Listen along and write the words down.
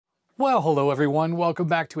Well, hello everyone. Welcome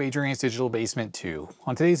back to Adrian's Digital Basement 2.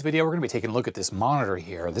 On today's video, we're going to be taking a look at this monitor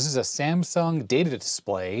here. This is a Samsung data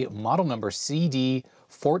display, model number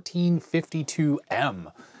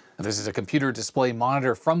CD-1452M. This is a computer display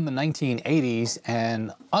monitor from the 1980s,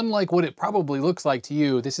 and unlike what it probably looks like to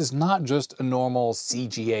you, this is not just a normal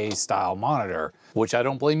CGA style monitor, which I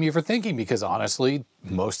don't blame you for thinking, because honestly,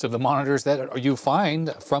 most of the monitors that you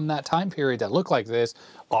find from that time period that look like this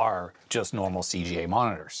are just normal CGA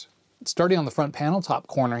monitors. Starting on the front panel, top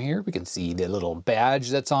corner here, we can see the little badge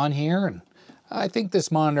that's on here, and I think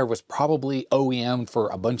this monitor was probably OEM for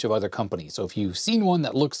a bunch of other companies. So if you've seen one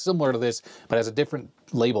that looks similar to this, but has a different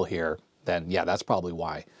label here, then yeah, that's probably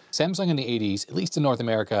why. Samsung in the 80s, at least in North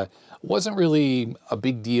America, wasn't really a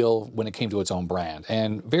big deal when it came to its own brand.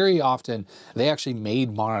 And very often, they actually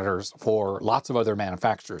made monitors for lots of other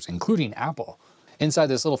manufacturers, including Apple. Inside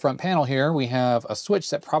this little front panel here, we have a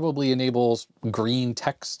switch that probably enables green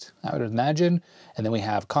text, I would imagine. And then we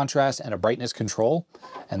have contrast and a brightness control.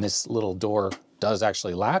 And this little door does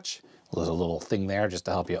actually latch. There's a little thing there just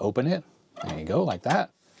to help you open it. There you go, like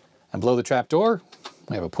that. And below the trap door,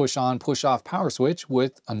 we have a push on, push off power switch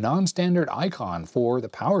with a non-standard icon for the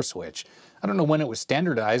power switch. I don't know when it was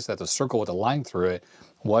standardized that the circle with a line through it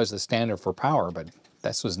was the standard for power, but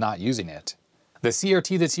this was not using it. The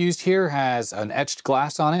CRT that's used here has an etched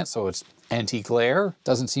glass on it, so it's anti-glare.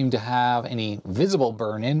 Doesn't seem to have any visible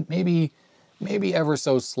burn-in, maybe ever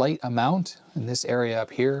so slight amount in this area up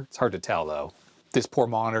here. It's hard to tell though. This poor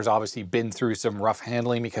monitor's obviously been through some rough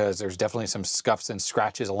handling because there's definitely some scuffs and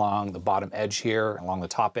scratches along the bottom edge here, along the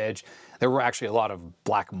top edge. There were actually a lot of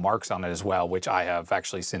black marks on it as well, which I have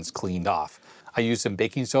actually since cleaned off. I used some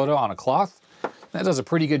baking soda on a cloth. That does a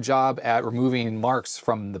pretty good job at removing marks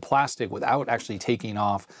from the plastic without actually taking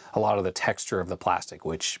off a lot of the texture of the plastic,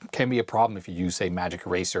 which can be a problem if you use, say, magic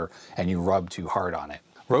eraser and you rub too hard on it.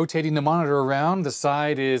 Rotating the monitor around, the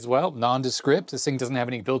side is, well, nondescript. This thing doesn't have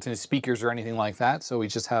any built-in speakers or anything like that, so we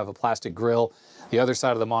just have a plastic grill. The other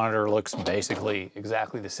side of the monitor looks basically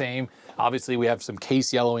exactly the same. Obviously, we have some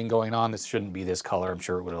case yellowing going on. This shouldn't be this color. I'm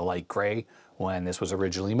sure it was a light gray when this was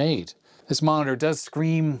originally made. This monitor does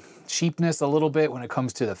scream cheapness a little bit when it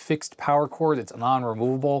comes to the fixed power cord. It's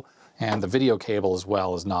non-removable, and the video cable as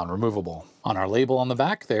well is non-removable. On our label on the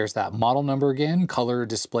back, there's that model number again, color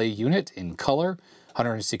display unit in color,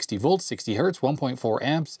 160 volts, 60 hertz, 1.4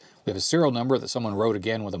 amps. We have a serial number that someone wrote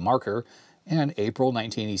again with a marker, and April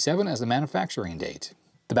 1987 as the manufacturing date.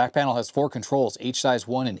 The back panel has 4 controls, H size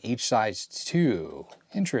 1 and H size 2.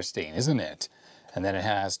 Interesting, isn't it? And then it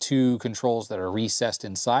has 2 controls that are recessed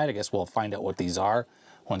inside. I guess we'll find out what these are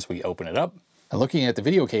once we open it up. And looking at the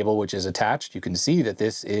video cable, which is attached, you can see that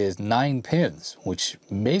this is 9 pins, which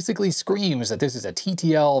basically screams that this is a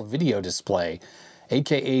TTL video display,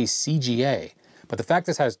 aka CGA. But the fact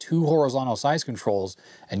this has 2 horizontal size controls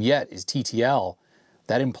and yet is TTL,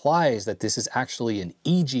 that implies that this is actually an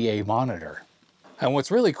EGA monitor. And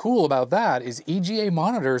what's really cool about that is EGA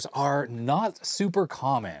monitors are not super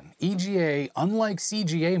common. EGA, unlike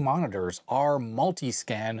CGA monitors, are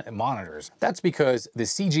multi-scan monitors. That's because the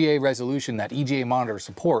CGA resolution that EGA monitors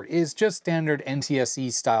support is just standard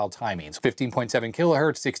NTSC style timings. 15.7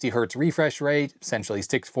 kilohertz, 60 hertz refresh rate, essentially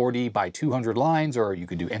 640 by 200 lines, or you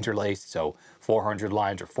could do interlaced, so 400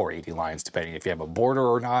 lines or 480 lines, depending if you have a border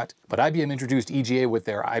or not. But IBM introduced EGA with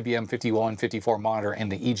their IBM 5154 monitor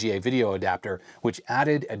and the EGA video adapter, which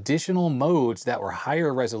added additional modes that were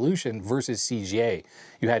higher resolution versus CGA.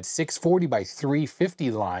 You had 640 by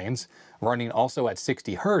 350 lines running also at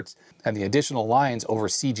 60 hertz, and the additional lines over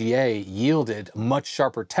CGA yielded much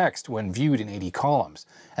sharper text when viewed in 80 columns.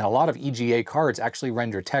 And a lot of EGA cards actually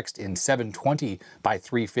render text in 720 by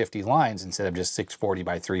 350 lines instead of just 640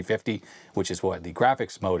 by 350, which is what the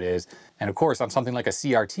graphics mode is. And of course, on something like a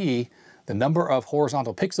CRT, the number of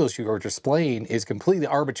horizontal pixels you are displaying is completely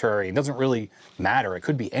arbitrary. It doesn't really matter. It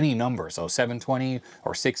could be any number. So 720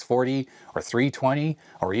 or 640 or 320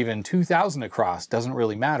 or even 2000 across doesn't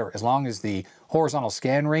really matter as long as the horizontal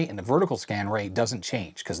scan rate and the vertical scan rate doesn't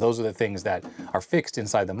change, because those are the things that are fixed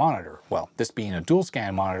inside the monitor. Well, this being a dual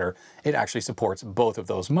scan monitor, it actually supports both of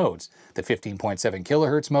those modes, the 15.7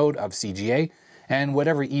 kilohertz mode of CGA and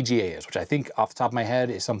whatever EGA is, which I think off the top of my head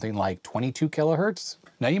is something like 22 kilohertz.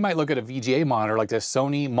 Now you might look at a VGA monitor like this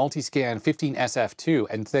Sony Multiscan 15SF2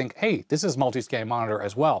 and think, hey, this is multi-scan monitor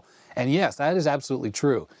as well. And yes, that is absolutely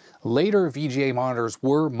true. Later VGA monitors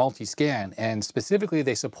were multi-scan, and specifically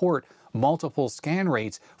they support multiple scan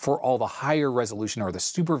rates for all the higher resolution or the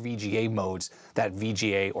super VGA modes that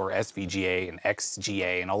VGA or SVGA and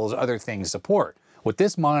XGA and all those other things support. What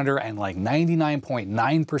this monitor and like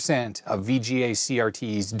 99.9% of VGA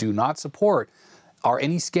CRTs do not support are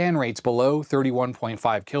any scan rates below 31.5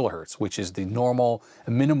 kilohertz, which is the normal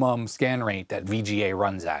minimum scan rate that VGA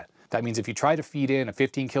runs at. That means if you try to feed in a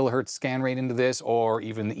 15 kilohertz scan rate into this, or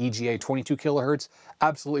even the EGA 22 kilohertz,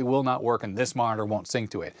 absolutely will not work, and this monitor won't sync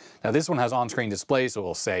to it. Now this one has on-screen display, so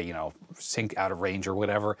it'll say, you know, sync out of range or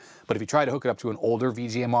whatever. But if you try to hook it up to an older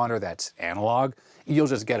VGA monitor that's analog, you'll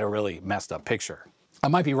just get a really messed up picture. I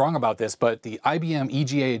might be wrong about this, but the IBM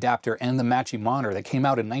EGA adapter and the matching monitor that came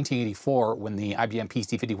out in 1984 when the IBM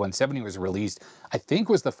PC5170 was released, I think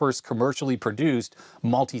was the first commercially produced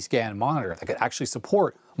multi-scan monitor that could actually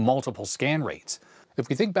support multiple scan rates. If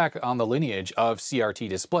we think back on the lineage of CRT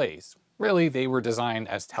displays, really, they were designed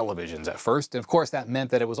as televisions at first, and of course that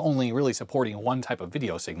meant that it was only really supporting one type of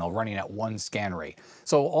video signal running at one scan rate.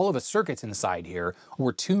 So all of the circuits inside here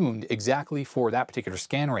were tuned exactly for that particular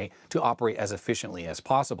scan rate to operate as efficiently as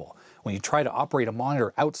possible. When you try to operate a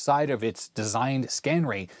monitor outside of its designed scan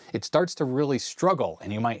rate, it starts to really struggle,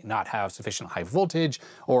 and you might not have sufficient high voltage,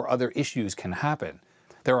 or other issues can happen.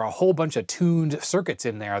 There are a whole bunch of tuned circuits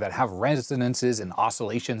in there that have resonances and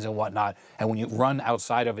oscillations and whatnot, and when you run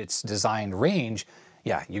outside of its designed range,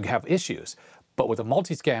 yeah, you have issues. But with a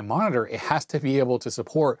multi-scan monitor, it has to be able to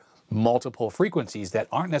support multiple frequencies that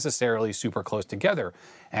aren't necessarily super close together.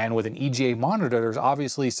 And with an EGA monitor, there's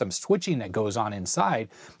obviously some switching that goes on inside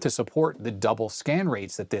to support the double scan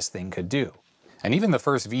rates that this thing could do. And even the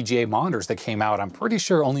first VGA monitors that came out, I'm pretty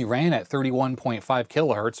sure only ran at 31.5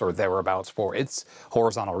 kilohertz or thereabouts for its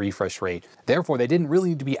horizontal refresh rate. Therefore, they didn't really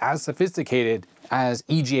need to be as sophisticated as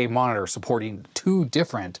EGA monitors supporting two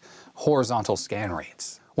different horizontal scan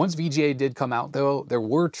rates. Once VGA did come out though, there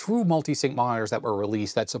were true multi-sync monitors that were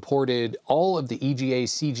released that supported all of the EGA,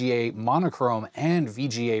 CGA, monochrome, and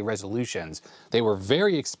VGA resolutions. They were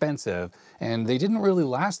very expensive, and they didn't really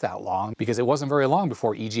last that long because it wasn't very long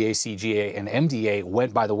before EGA, CGA, and MDA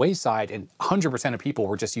went by the wayside and 100% of people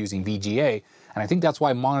were just using VGA. And I think that's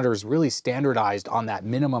why monitors really standardized on that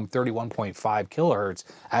minimum 31.5 kilohertz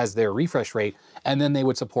as their refresh rate, and then they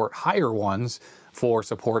would support higher ones for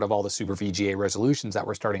support of all the Super VGA resolutions that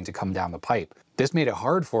were starting to come down the pipe. This made it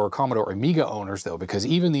hard for Commodore Amiga owners though, because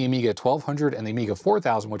even the Amiga 1200 and the Amiga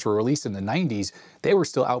 4000, which were released in the 90s, they were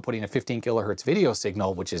still outputting a 15 kilohertz video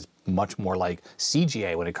signal, which is much more like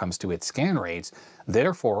CGA when it comes to its scan rates.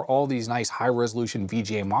 Therefore, all these nice high-resolution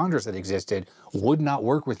VGA monitors that existed would not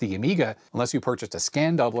work with the Amiga unless you purchased a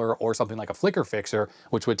scan doubler or something like a flicker fixer,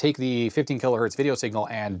 which would take the 15 kilohertz video signal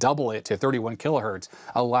and double it to 31 kilohertz,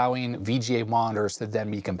 allowing VGA monitors to then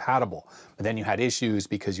be compatible. But then you had issues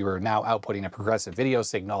because you were now outputting a progressive video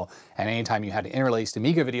signal, and anytime you had an interlaced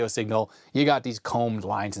Amiga video signal, you got these combed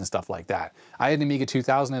lines and stuff like that. I had an Amiga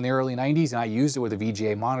 2000 in the early 90s, and I used it with a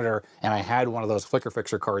VGA monitor, and I had one of those flicker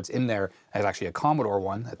fixer cards in there. It's actually a Commodore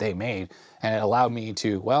one that they made, and it allowed me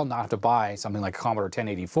to, well, not have to buy something like a Commodore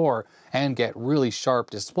 1084 and get really sharp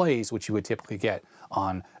displays, which you would typically get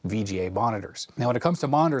on VGA monitors. Now, when it comes to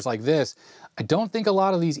monitors like this, I don't think a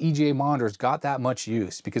lot of these EGA monitors got that much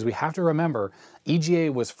use, because we have to remember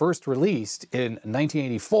EGA was first released in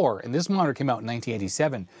 1984, and this monitor came out in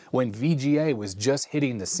 1987 when VGA was just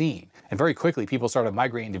hitting the scene. And very quickly, people started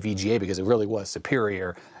migrating to VGA because it really was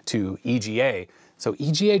superior to EGA. So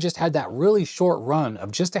EGA just had that really short run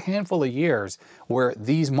of just a handful of years where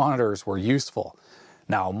these monitors were useful.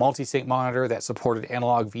 Now, a multi-sync monitor that supported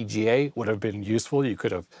analog VGA would have been useful. You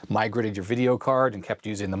could have migrated your video card and kept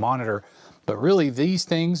using the monitor. But really, these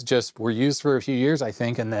things just were used for a few years, I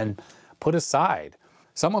think, and then put aside.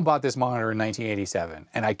 Someone bought this monitor in 1987,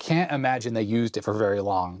 and I can't imagine they used it for very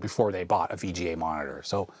long before they bought a VGA monitor.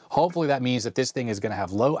 So hopefully that means that this thing is going to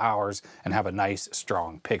have low hours and have a nice,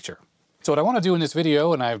 strong picture. So what I want to do in this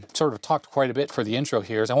video, and I've sort of talked quite a bit for the intro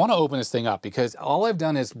here, is I want to open this thing up because all I've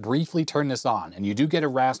done is briefly turn this on, and you do get a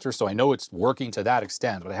raster, so I know it's working to that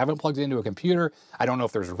extent, but I haven't plugged it into a computer. I don't know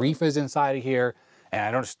if there's refas inside of here,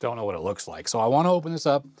 and I just don't know what it looks like. So I want to open this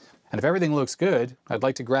up, and if everything looks good, I'd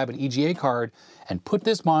like to grab an EGA card and put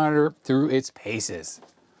this monitor through its paces.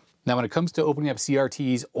 Now, when it comes to opening up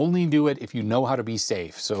CRTs, only do it if you know how to be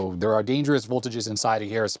safe. So there are dangerous voltages inside of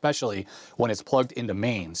here, especially when it's plugged into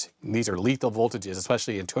mains. These are lethal voltages,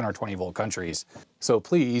 especially in 220 volt countries. So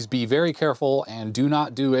please be very careful and do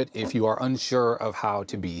not do it if you are unsure of how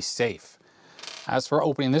to be safe. As for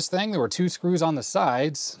opening this thing, there were 2 screws on the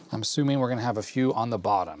sides. I'm assuming we're gonna have a few on the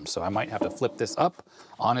bottom, so I might have to flip this up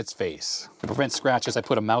on its face. To prevent scratches, I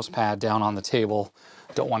put a mouse pad down on the table.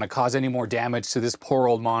 Don't want to cause any more damage to this poor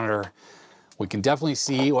old monitor. We can definitely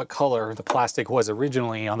see what color the plastic was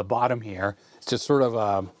originally on the bottom here. It's just sort of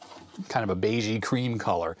a kind of a beigey cream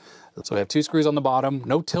color. So we have 2 screws on the bottom,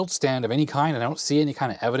 no tilt stand of any kind, and I don't see any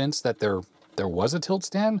kind of evidence that there was a tilt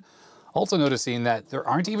stand Also noticing that there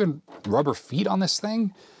aren't even rubber feet on this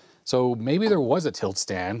thing. So maybe there was a tilt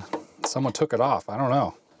stand. Someone took it off, I don't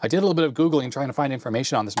know. I did a little bit of Googling trying to find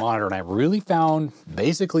information on this monitor, and I really found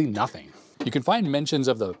basically nothing. You can find mentions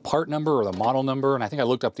of the part number or the model number, and I think I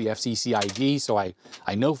looked up the FCC ID, so I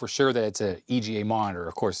know for sure that it's an EGA monitor.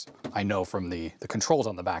 Of course, I know from the controls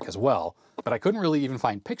on the back as well, but I couldn't really even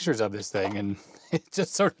find pictures of this thing, and it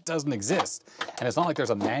just sort of doesn't exist. And it's not like there's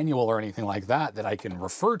a manual or anything like that that I can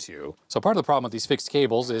refer to. So part of the problem with these fixed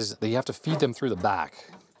cables is that you have to feed them through the back.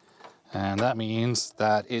 And that means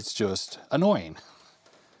that it's just annoying.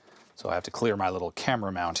 So I have to clear my little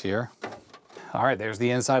camera mount here. All right, there's the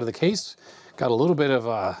inside of the case. Got a little bit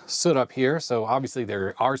of soot up here, so obviously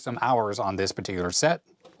there are some hours on this particular set.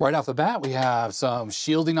 Right off the bat, we have some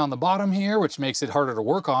shielding on the bottom here, which makes it harder to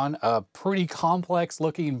work on. A pretty complex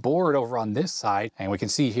looking board over on this side. And we can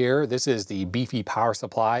see here, this is the beefy power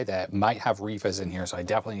supply that might have refas in here, so I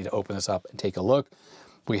definitely need to open this up and take a look.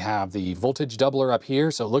 We have the voltage doubler up here,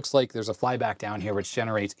 so it looks like there's a flyback down here which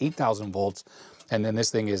generates 8,000 volts. And then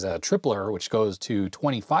this thing is a tripler, which goes to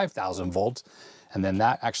 25,000 volts. And then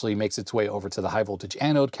that actually makes its way over to the high voltage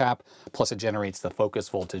anode cap, plus it generates the focus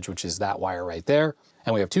voltage, which is that wire right there.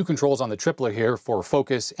 And we have two controls on the tripler here for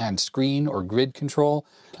focus and screen or grid control.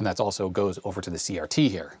 And that also goes over to the CRT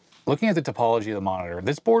here. Looking at the topology of the monitor,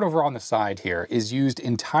 this board over on the side here is used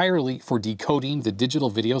entirely for decoding the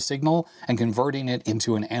digital video signal and converting it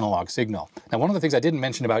into an analog signal. Now, one of the things I didn't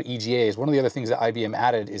mention about EGA is one of the other things that IBM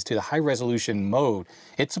added is to the high resolution mode,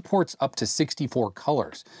 it supports up to 64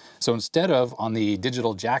 colors. So instead of on the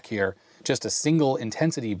digital jack here, just a single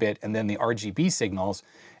intensity bit and then the RGB signals,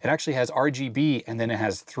 it actually has RGB and then it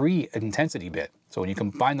has 3 intensity bit. So when you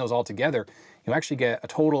combine those all together, you actually get a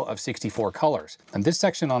total of 64 colors. And this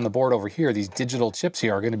section on the board over here, these digital chips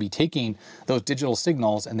here are going to be taking those digital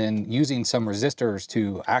signals and then using some resistors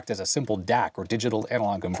to act as a simple DAC or digital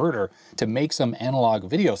analog converter to make some analog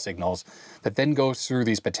video signals that then goes through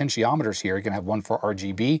these potentiometers here. You can have one for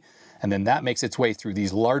RGB, and then that makes its way through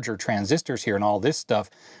these larger transistors here and all this stuff.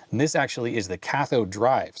 And this actually is the cathode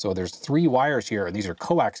drive. So there's 3 wires here, and these are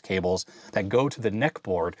coax cables that go to the neck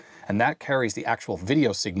board, and that carries the actual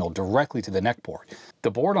video signal directly to the neck board. The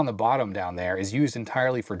board on the bottom down there is used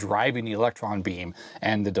entirely for driving the electron beam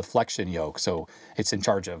and the deflection yoke. So it's in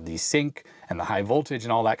charge of the sync and the high voltage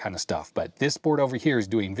and all that kind of stuff. But this board over here is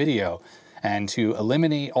doing video. And to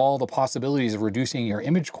eliminate all the possibilities of reducing your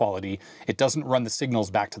image quality, it doesn't run the signals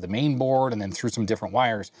back to the main board and then through some different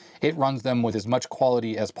wires. It runs them with as much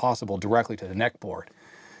quality as possible directly to the neck board.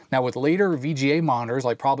 Now with later VGA monitors,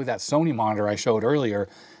 like probably that Sony monitor I showed earlier,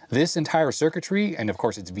 this entire circuitry, and of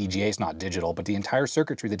course it's VGA, it's not digital, but the entire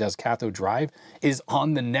circuitry that does cathode drive is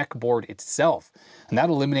on the neck board itself. And that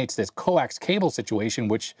eliminates this coax cable situation,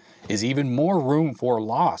 which is even more room for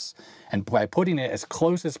loss. And by putting it as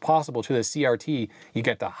close as possible to the CRT, you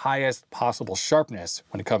get the highest possible sharpness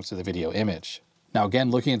when it comes to the video image. Now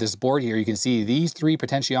again, looking at this board here, you can see these 3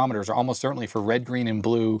 potentiometers are almost certainly for red, green, and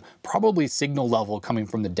blue, probably signal level coming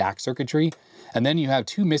from the DAC circuitry. And then you have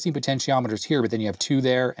 2 missing potentiometers here, but then you have 2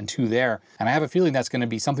 there and 2 there. And I have a feeling that's going to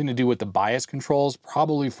be something to do with the bias controls,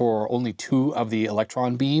 probably for only 2 of the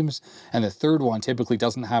electron beams. And the third one typically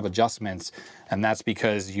doesn't have adjustments. And that's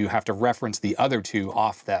because you have to reference the other 2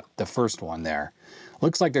 off the first one there.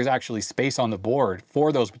 Looks like there's actually space on the board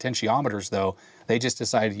for those potentiometers though. They just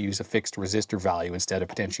decided to use a fixed resistor value instead of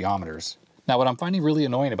potentiometers. Now what I'm finding really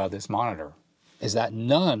annoying about this monitor is that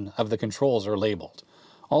none of the controls are labeled.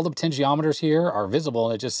 All the potentiometers here are visible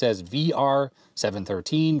and it just says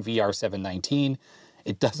VR713, VR719.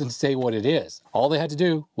 It doesn't say what it is. All they had to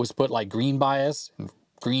do was put like green bias, and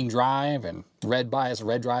green drive, and red bias,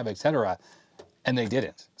 red drive, etc. And they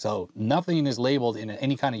didn't. So nothing is labeled in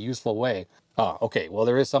any kind of useful way. Oh, okay, well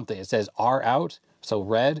there is something. It says R out, so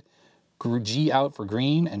red, G out for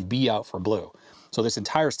green, and B out for blue. So this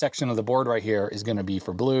entire section of the board right here is going to be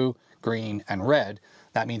for blue, green, and red.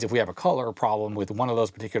 That means if we have a color problem with one of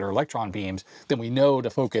those particular electron beams, then we know to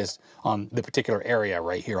focus on the particular area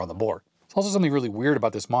right here on the board. There's also something really weird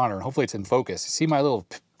about this monitor, and hopefully it's in focus. See my little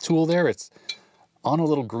tool there? It's on a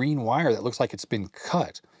little green wire that looks like it's been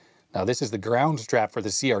cut. Now this is the ground strap for the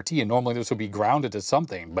CRT, and normally this would be grounded to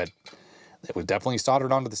something, but it was definitely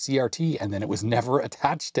soldered onto the CRT, and then it was never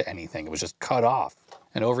attached to anything. It was just cut off.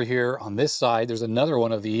 And over here on this side, there's another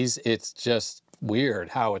one of these. It's just weird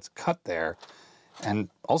how it's cut there. And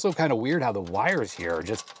also kind of weird how the wires here are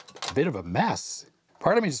just a bit of a mess.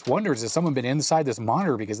 Part of me just wonders, has someone been inside this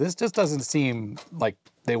monitor? Because this just doesn't seem like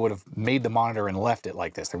they would have made the monitor and left it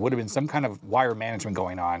like this. There would have been some kind of wire management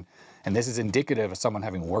going on. And this is indicative of someone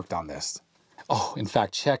having worked on this. Oh, in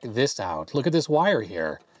fact, check this out. Look at this wire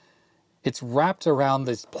here. it's wrapped around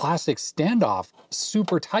this plastic standoff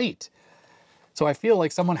super tight. So I feel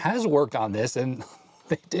like someone has worked on this and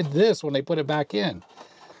they did this when they put it back in.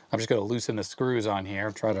 I'm just gonna loosen the screws on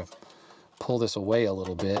here, try to pull this away a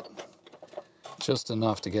little bit. Just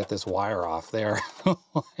enough to get this wire off there.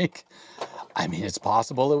 Like, I mean, it's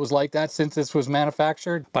possible it was like that since this was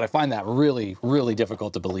manufactured, but I find that really, really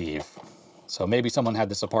difficult to believe. So maybe someone had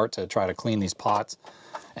this apart to try to clean these pots,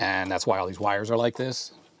 and that's why all these wires are like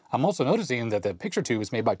this. I'm also noticing that the picture tube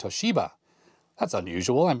is made by Toshiba. That's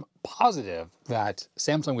unusual. I'm positive that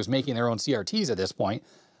Samsung was making their own CRTs at this point,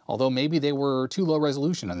 although maybe they were too low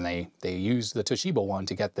resolution and they used the Toshiba one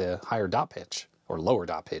to get the higher dot pitch, or lower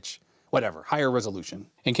dot pitch. Whatever, higher resolution.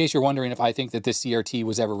 In case you're wondering if I think that this CRT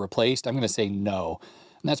was ever replaced, I'm gonna say no.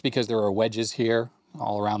 And that's because there are wedges here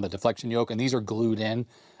all around the deflection yoke, and these are glued in,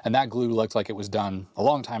 and that glue looks like it was done a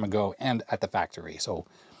long time ago and at the factory. So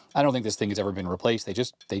I don't think this thing has ever been replaced. They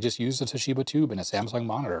just used a Toshiba tube and a Samsung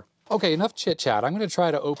monitor. Okay, enough chit chat. I'm gonna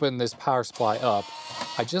try to open this power supply up.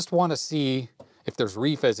 I just wanna see if there's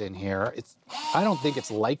reefas in here. I don't think it's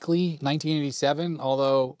likely 1987,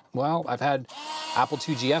 although, well, I've had Apple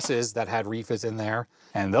II GSs that had reefas in there,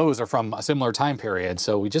 and those are from a similar time period,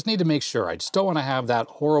 so we just need to make sure. I just don't want to have that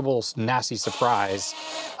horrible, nasty surprise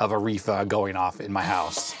of a reefa going off in my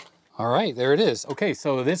house. All right, there it is. Okay,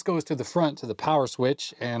 so this goes to the front, to the power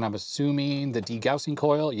switch, and I'm assuming the degaussing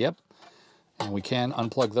coil, yep. And we can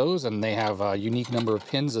unplug those, and they have a unique number of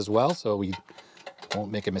pins as well, so we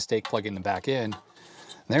won't make a mistake plugging them back in.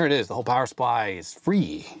 There it is, the whole power supply is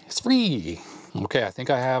free. It's free. Okay, I think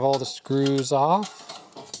I have all the screws off,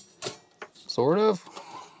 sort of.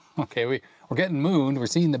 Okay, we're getting mooned, we're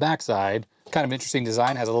seeing the backside. Kind of interesting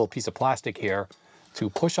design, has a little piece of plastic here to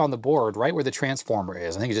push on the board right where the transformer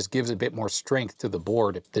is. I think it just gives a bit more strength to the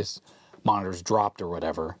board if this monitor's dropped or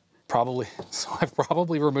whatever. So I've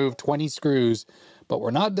probably removed 20 screws, but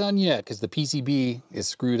we're not done yet because the PCB is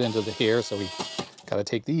screwed into here, so we gotta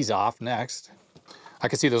take these off next. I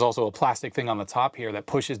can see there's also a plastic thing on the top here that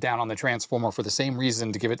pushes down on the transformer for the same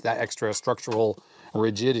reason, to give it that extra structural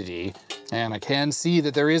rigidity. And I can see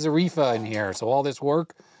that there is a reefa in here, so all this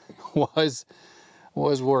work was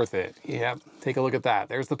worth it. Yep, take a look at that.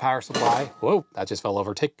 There's the power supply. Whoa, that just fell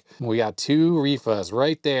over. We got two reefas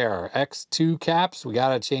right there. X2 caps, we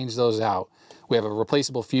gotta change those out. We have a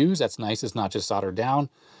replaceable fuse, that's nice, it's not just soldered down.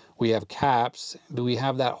 We have caps. Do we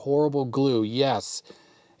have that horrible glue? Yes,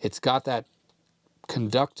 it's got that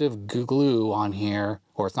conductive glue on here,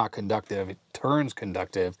 or it's not conductive, it turns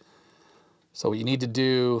conductive. So what you need to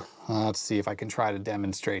do, let's see if I can try to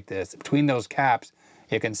demonstrate this. Between those caps,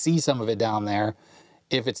 you can see some of it down there.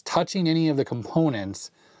 If it's touching any of the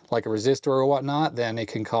components, like a resistor or whatnot, then it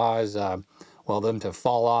can cause, well, them to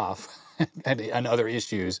fall off and other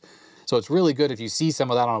issues. So it's really good if you see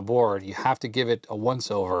some of that on a board, you have to give it a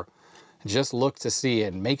once-over. Just look to see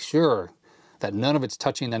it and make sure that none of it's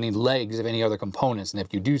touching any legs of any other components. And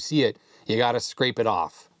if you do see it, you gotta scrape it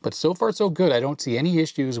off. But so far so good. I don't see any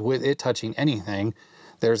issues with it touching anything.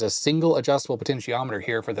 There's a single adjustable potentiometer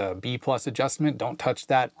here for the B+ adjustment. Don't touch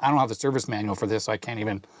that. I don't have the service manual for this, so I can't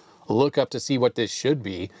even look up to see what this should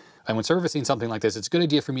be. And when servicing something like this, it's a good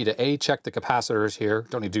idea for me to A, check the capacitors here.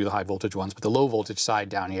 Don't need to do the high voltage ones, but the low voltage side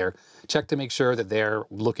down here. Check to make sure that they're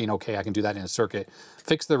looking okay. I can do that in a circuit.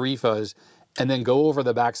 Fix the reefas, and then go over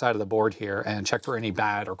the back side of the board here and check for any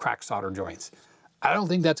bad or cracked solder joints. I don't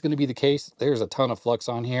think that's going to be the case. There's a ton of flux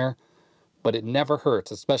on here, but it never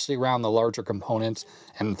hurts, especially around the larger components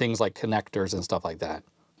and things like connectors and stuff like that.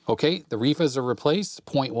 Okay, the reefas are replaced,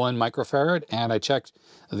 0.1 microfarad, and I checked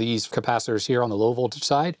these capacitors here on the low voltage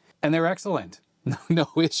side, and they're excellent. No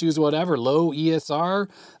issues whatever. Low ESR,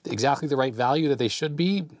 exactly the right value that they should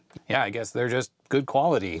be. Yeah, I guess they're just good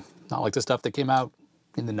quality. Not like the stuff that came out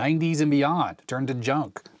in the 90s and beyond, turned to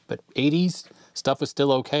junk. But 80s, stuff was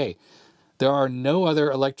still okay. There are no other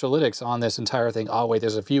electrolytics on this entire thing. Oh wait,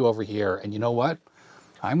 there's a few over here. And you know what?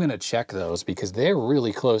 I'm gonna check those because they're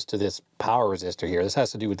really close to this power resistor here. This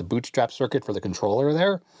has to do with the bootstrap circuit for the controller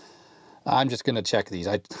there. I'm just gonna check these.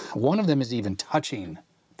 One of them is even touching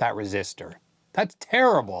that resistor. That's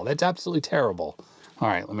terrible. That's absolutely terrible. All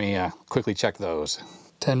right, let me quickly check those.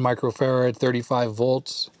 10 microfarad, 35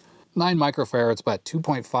 volts. 9 microfarads, but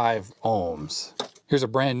 2.5 ohms. Here's a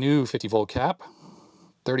brand new 50 volt cap,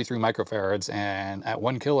 33 microfarads, and at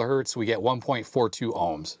 1 kilohertz, we get 1.42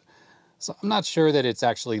 ohms. So I'm not sure that it's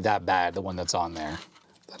actually that bad, the one that's on there.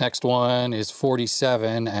 The next one is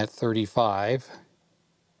 47 at 35,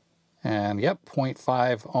 and yep,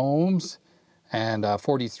 0.5 ohms. and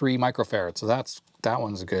 43 microfarads. So that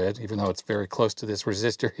one's good, even though it's very close to this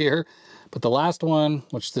resistor here. But the last one,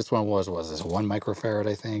 which this one was this 1 microfarad,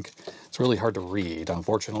 I think. It's really hard to read,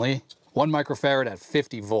 unfortunately. 1 microfarad at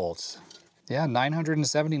 50 volts. Yeah,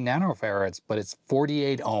 970 nanofarads, but it's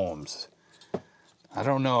 48 ohms. I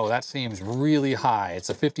don't know, that seems really high. It's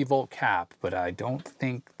a 50 volt cap, but I don't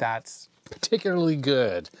think that's particularly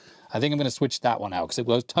good. I think I'm gonna switch that one out because it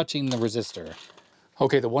was touching the resistor.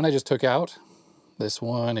 Okay, the one I just took out, this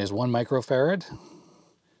one is 1 microfarad. Let's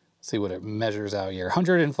see what it measures out here.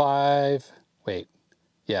 105, wait,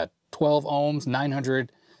 yeah, 12 ohms,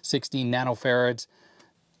 960 nanofarads,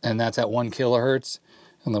 and that's at 1 kilohertz.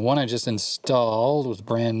 And the one I just installed was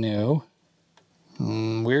brand new.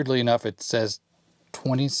 Weirdly enough, it says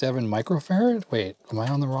 27 microfarad. Wait, am I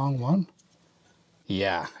on the wrong one?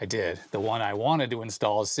 Yeah, I did. The one I wanted to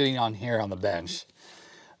install is sitting on here on the bench.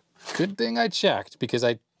 Good thing I checked, because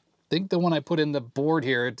I think the one I put in the board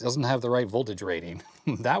here, it doesn't have the right voltage rating.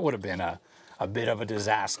 That would have been a bit of a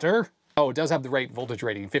disaster. Oh, it does have the right voltage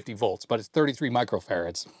rating, 50 volts, but it's 33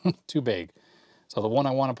 microfarads. Too big. So the one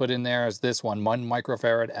I want to put in there is this one, 1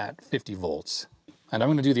 microfarad at 50 volts. And I'm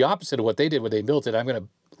going to do the opposite of what they did when they built it. I'm going to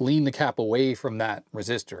lean the cap away from that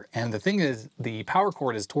resistor. And the thing is, the power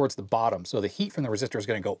cord is towards the bottom, so the heat from the resistor is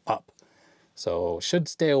going to go up. So should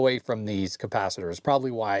stay away from these capacitors.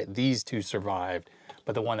 Probably why these two survived,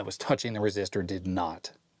 but the one that was touching the resistor did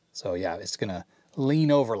not. So yeah, it's going to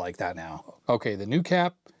lean over like that now. Okay, the new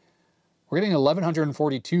cap, we're getting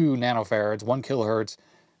 1142 nanofarads, 1 kilohertz,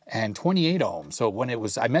 and 28 ohms. So when it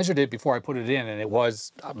was, I measured it before I put it in, and it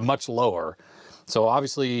was much lower. So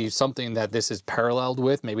obviously something that this is paralleled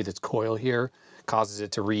with, maybe this coil here, causes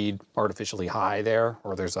it to read artificially high there,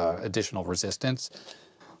 or there's additional resistance.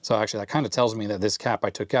 So actually that kind of tells me that this cap I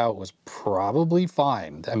took out was probably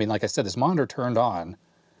fine. I mean, like I said, this monitor turned on.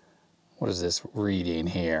 What is this reading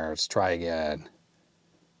here? Let's try again.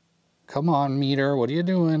 Come on, meter, what are you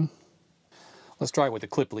doing? Let's try with the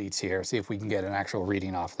clip leads here, see if we can get an actual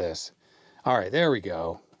reading off this. All right, there we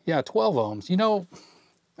go. Yeah, 12 ohms. You know,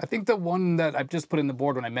 I think the one that I've just put in the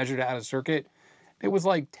board when I measured it out of circuit, it was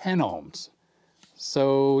like 10 ohms.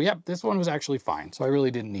 So, yep, this one was actually fine. So I really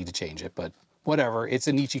didn't need to change it, but whatever. It's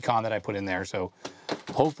an Ichicon that I put in there, so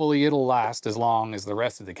hopefully it'll last as long as the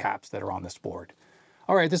rest of the caps that are on this board.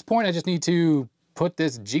 All right, at this point, I just need to put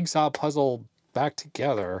this jigsaw puzzle back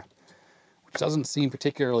together, which doesn't seem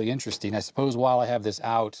particularly interesting. I suppose while I have this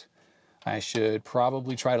out, I should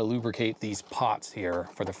probably try to lubricate these pots here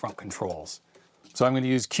for the front controls. So I'm going to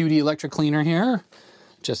use QD electric cleaner here.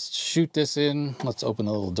 Just shoot this in. Let's open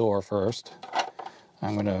the little door first.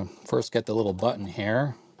 I'm going to first get the little button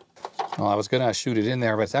here. Well, I was going to shoot it in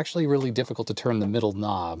there, but it's actually really difficult to turn the middle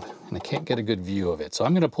knob, and I can't get a good view of it. So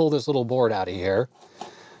I'm going to pull this little board out of here,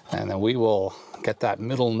 and then we will get that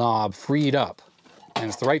middle knob freed up. And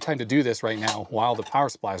it's the right time to do this right now while the power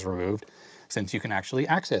supply is removed, since you can actually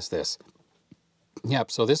access this.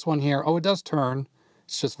 Yep, so this one here, oh, it does turn.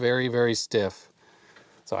 It's just very, very stiff.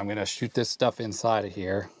 So I'm going to shoot this stuff inside of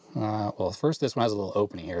here. Well, first this one has a little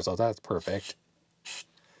opening here, so that's perfect.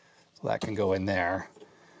 So that can go in there.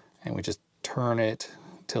 And we just turn it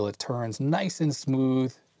till it turns nice and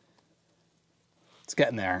smooth. It's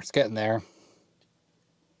getting there. It's getting there.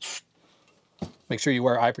 Make sure you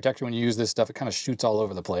wear eye protection when you use this stuff. It kind of shoots all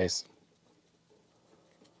over the place.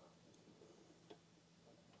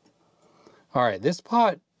 All right, this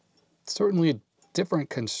pot, certainly a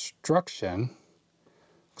different construction.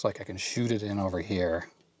 Looks like I can shoot it in over here.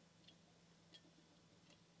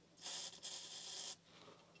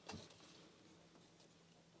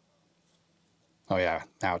 Oh yeah,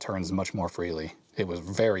 now it turns much more freely. It was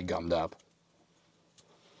very gummed up.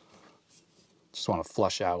 Just want to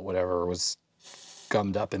flush out whatever was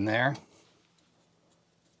gummed up in there.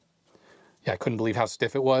 Yeah, I couldn't believe how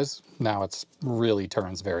stiff it was. Now it's really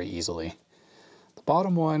turns very easily. The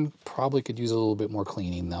bottom one probably could use a little bit more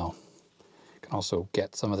cleaning though. Can also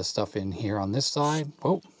get some of the stuff in here on this side.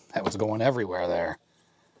 Oh, that was going everywhere there.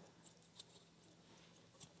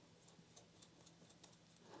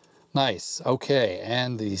 Nice, okay,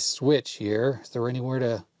 and the switch here, is there anywhere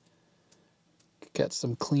to get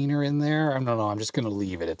some cleaner in there? I don't know, I'm just gonna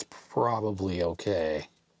leave it, it's probably okay.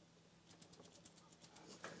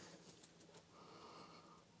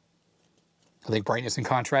 I think brightness and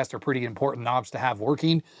contrast are pretty important knobs to have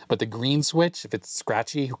working, but the green switch, if it's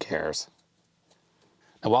scratchy, who cares?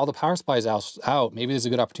 Now while the power supply is out, maybe there's a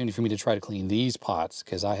good opportunity for me to try to clean these pots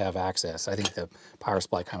because I have access. I think the power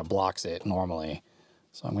supply kind of blocks it normally.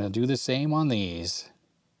 So I'm going to do the same on these.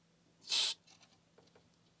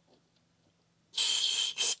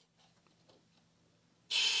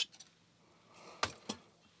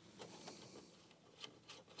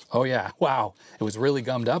 Oh yeah, wow. It was really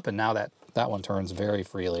gummed up, and now that one turns very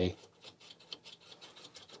freely.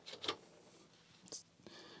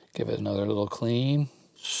 Give it another little clean.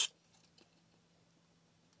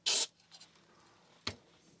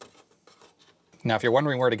 Now, if you're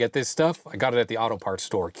wondering where to get this stuff, I got it at the auto parts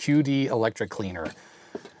store, QD Electric Cleaner.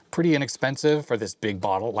 Pretty inexpensive for this big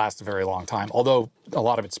bottle. It lasts a very long time, although a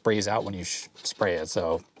lot of it sprays out when you spray it,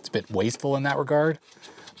 so it's a bit wasteful in that regard.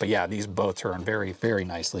 But yeah, these both turn very, very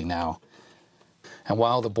nicely now. And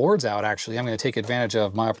while the board's out, actually, I'm going to take advantage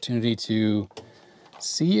of my opportunity to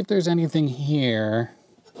see if there's anything here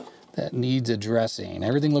that needs addressing.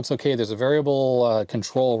 Everything looks okay. There's a variable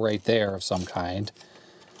control right there of some kind.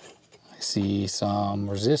 I see some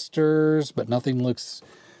resistors, but nothing looks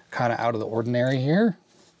kind of out of the ordinary here.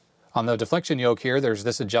 On the deflection yoke here, there's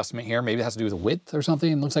this adjustment here. Maybe it has to do with the width or something.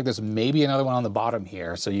 It looks like there's maybe another one on the bottom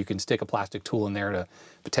here. So you can stick a plastic tool in there to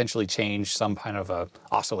potentially change some kind of a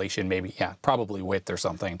oscillation, maybe, yeah, probably width or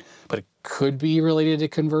something. But it could be related to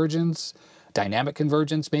convergence, dynamic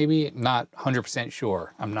convergence maybe. Not 100%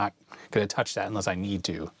 sure. I'm not going to touch that unless I need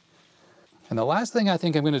to. And the last thing I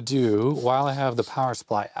think I'm going to do while I have the power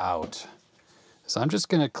supply out, so I'm just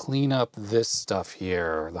going to clean up this stuff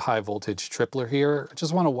here, the high voltage tripler here. I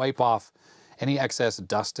just want to wipe off any excess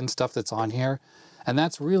dust and stuff that's on here. And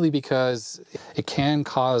that's really because it can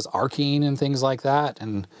cause arcing and things like that.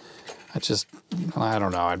 And I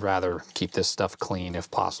don't know, I'd rather keep this stuff clean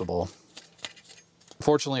if possible.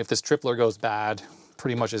 Unfortunately, if this tripler goes bad,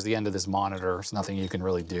 pretty much is the end of this monitor. There's nothing you can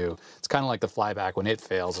really do. It's kind of like the flyback when it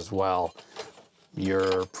fails as well.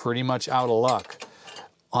 You're pretty much out of luck.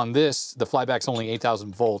 On this, the flyback's only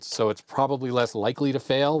 8,000 volts, so it's probably less likely to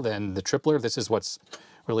fail than the tripler. This is what's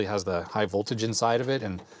really has the high voltage inside of it,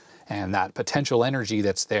 and that potential energy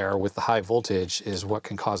that's there with the high voltage is what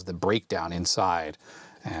can cause the breakdown inside.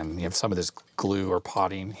 And if some of this glue or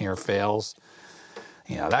potting here fails,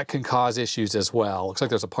 you know, that can cause issues as well. Looks like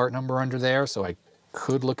there's a part number under there, so I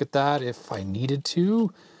could look at that if I needed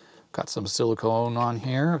to. Got some silicone on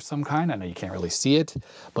here of some kind. I know you can't really see it,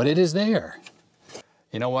 but it is there.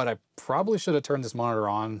 You know what? I probably should have turned this monitor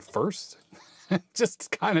on first.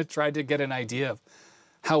 Just kind of tried to get an idea of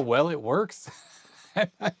how well it works. And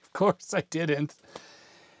of course I didn't.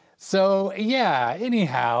 So yeah,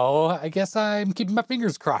 anyhow, I guess I'm keeping my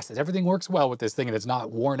fingers crossed that everything works well with this thing and it's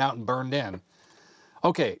not worn out and burned in.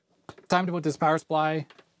 Okay, time to put this power supply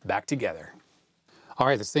back together. All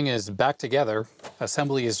right, this thing is back together.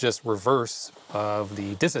 Assembly is just reverse of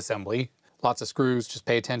the disassembly. Lots of screws, just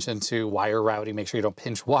pay attention to wire routing. Make sure you don't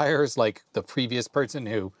pinch wires like the previous person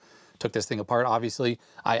who took this thing apart, obviously.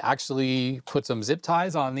 I actually put some zip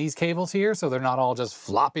ties on these cables here so they're not all just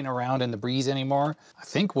flopping around in the breeze anymore. I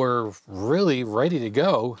think we're really ready to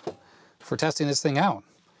go for testing this thing out.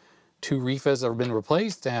 2 reefers have been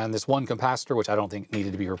replaced, and this one capacitor, which I don't think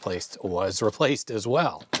needed to be replaced, was replaced as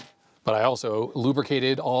well. But I also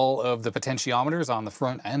lubricated all of the potentiometers on the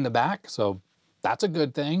front and the back, so that's a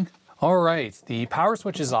good thing. All right, the power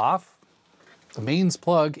switch is off. The mains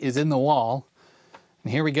plug is in the wall.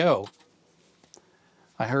 And here we go.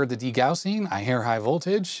 I heard the degaussing. I hear high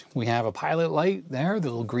voltage. We have a pilot light there, the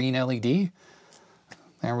little green LED.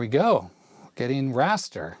 There we go, getting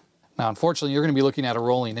raster. Now, unfortunately, you're going to be looking at a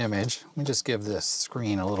rolling image. Let me just give this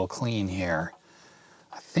screen a little clean here.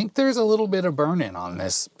 I think there's a little bit of burn-in on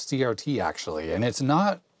this CRT, actually, and it's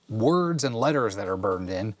not words and letters that are burned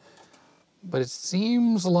in, but it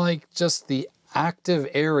seems like just the active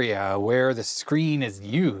area where the screen is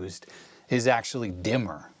used is actually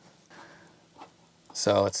dimmer.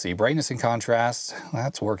 So let's see, brightness and contrast,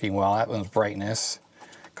 that's working well. That one's brightness.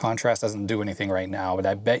 Contrast doesn't do anything right now, but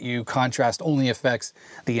I bet you contrast only affects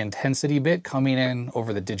the intensity bit coming in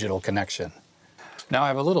over the digital connection. Now I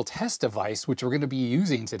have a little test device which we're going to be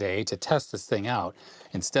using today to test this thing out,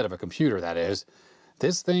 instead of a computer, that is.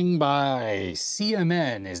 This thing by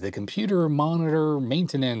CMN is the Computer Monitor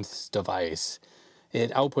Maintenance Device. It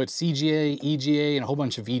outputs CGA, EGA, and a whole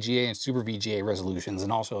bunch of VGA and Super VGA resolutions,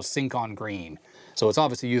 and also sync on green. So it's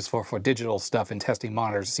obviously useful for digital stuff and testing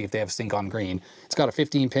monitors to see if they have sync on green. It's got a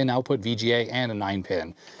 15-pin output VGA and a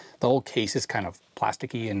 9-pin. The whole case is kind of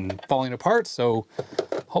plasticky and falling apart, so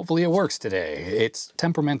hopefully it works today. It's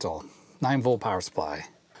temperamental, 9-volt power supply.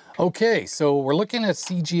 Okay, so we're looking at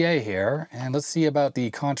CGA here, and let's see about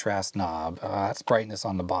the contrast knob. That's brightness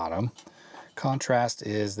on the bottom. Contrast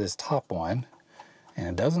is this top one. And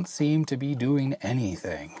it doesn't seem to be doing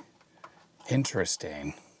anything.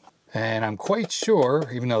 Interesting. And I'm quite sure,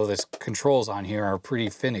 even though the controls on here are pretty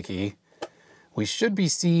finicky, we should be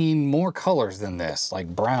seeing more colors than this,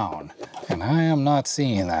 like brown. And I am not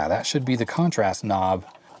seeing that. That should be the contrast knob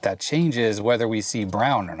that changes whether we see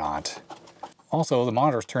brown or not. Also, the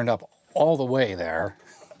monitor's turned up all the way there,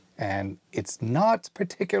 and it's not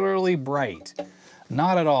particularly bright.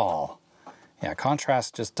 Not at all. Yeah,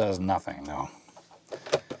 contrast just does nothing, though.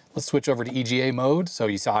 Let's switch over to EGA mode. So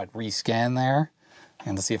you saw it rescan there.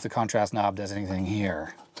 And let's see if the contrast knob does anything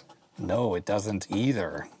here. No, it doesn't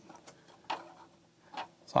either.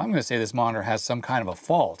 So I'm going to say this monitor has some kind of a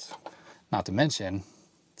fault. Not to mention,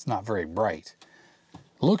 it's not very bright.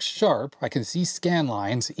 Looks sharp. I can see scan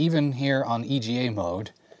lines even here on EGA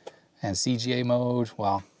mode. And CGA mode,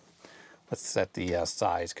 well, let's set the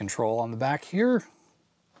size control on the back here.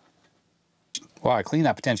 Wow, I cleaned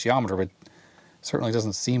that potentiometer, but it certainly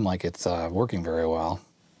doesn't seem like it's working very well.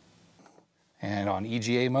 And on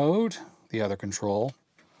EGA mode, the other control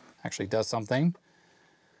actually does something.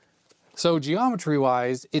 So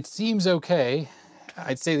geometry-wise, it seems okay.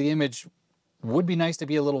 I'd say the image would be nice to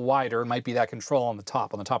be a little wider. It might be that control on the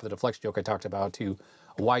top of the deflection yoke I talked about to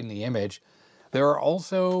widen the image. There are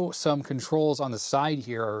also some controls on the side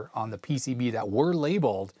here on the PCB that were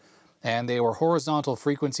labeled, and they were horizontal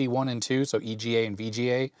frequency 1 and 2, so EGA and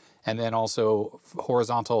VGA, and then also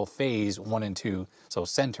horizontal phase 1 and 2, so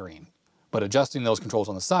centering. But adjusting those controls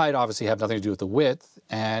on the side obviously have nothing to do with the width,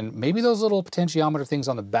 and maybe those little potentiometer things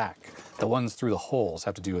on the back, the ones through the holes,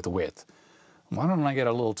 have to do with the width. Why don't I get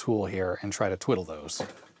a little tool here and try to twiddle those?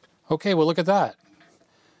 Okay, well, look at that.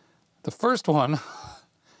 The first one,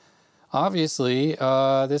 obviously,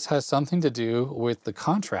 this has something to do with the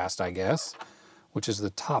contrast, I guess, which is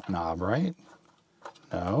the top knob, right?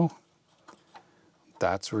 No.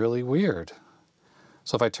 That's really weird.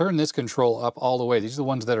 So if I turn this control up all the way, these are the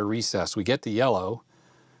ones that are recessed. We get the yellow.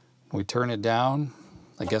 We turn it down.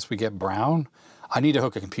 I guess we get brown. I need to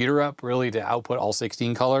hook a computer up really to output all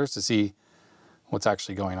 16 colors to see what's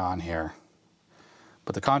actually going on here.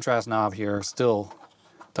 But the contrast knob here still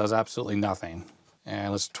does absolutely nothing.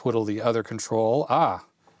 And let's twiddle the other control. Ah,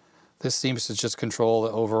 this seems to just control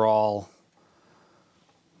the overall.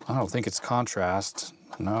 I don't think it's contrast.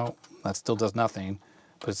 No, that still does nothing.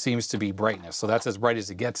 But it seems to be brightness. So that's as bright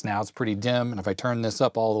as it gets now. It's pretty dim. And if I turn this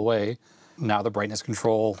up all the way, now the brightness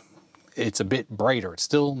control, it's a bit brighter. It's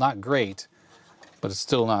still not great, but it's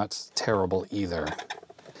still not terrible either.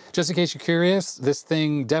 Just in case you're curious, this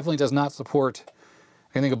thing definitely does not support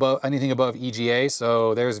anything above EGA.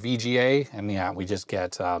 So there's VGA, and yeah, we just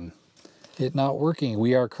get it not working.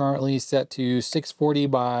 We are currently set to 640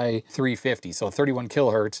 by 350, so 31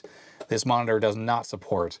 kilohertz. This monitor does not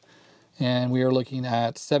support. And we are looking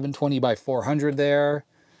at 720 by 400 there.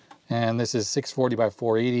 And this is 640 by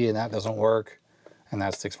 480, and that doesn't work. And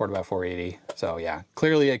that's 640 by 480. So yeah,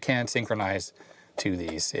 clearly it can't synchronize to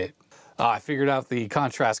these. I figured out the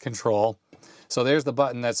contrast control. So there's the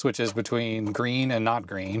button that switches between green and not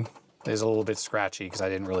green. It's a little bit scratchy because I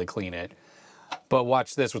didn't really clean it. But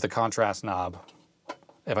watch this with the contrast knob.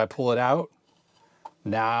 If I pull it out,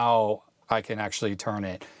 now I can actually turn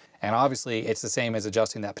it. And obviously it's the same as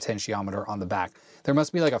adjusting that potentiometer on the back. There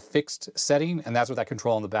must be like a fixed setting, and that's what that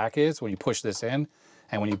control on the back is when you push this in.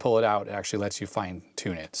 And when you pull it out, it actually lets you fine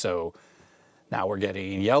tune it. So now we're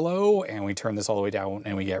getting yellow, and we turn this all the way down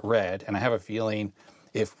and we get red. And I have a feeling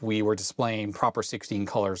if we were displaying proper 16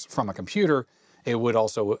 colors from a computer, it would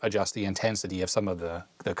also adjust the intensity of some of the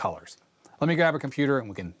colors. Let me grab a computer and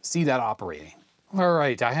we can see that operating. All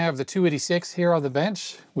right, I have the 286 here on the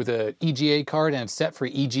bench with an EGA card and it's set for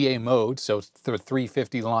EGA mode, so it's the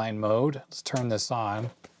 350 line mode. Let's turn this on.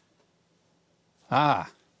 Ah,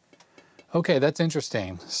 okay, that's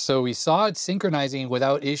interesting. So we saw it synchronizing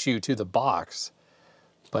without issue to the box,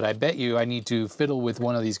 but I bet you I need to fiddle with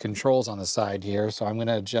one of these controls on the side here. So I'm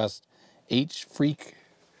gonna adjust H frequency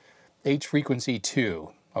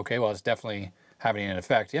 2. Okay, well, it's definitely having an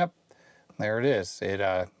effect. Yep, there it is.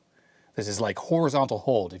 This is like horizontal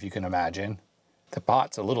hold, if you can imagine. The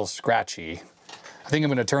pot's a little scratchy. I think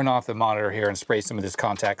I'm gonna turn off the monitor here and spray some of this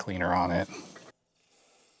contact cleaner on it.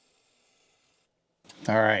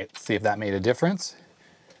 All right, let's see if that made a difference.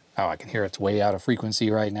 Oh, I can hear it's way out of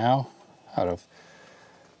frequency right now. There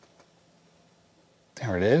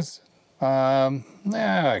it is.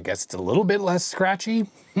 Yeah, I guess it's a little bit less scratchy.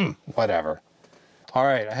 Whatever. All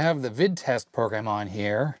right, I have the vid test program on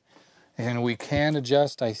here. And we can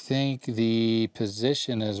adjust, I think, the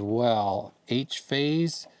position as well. H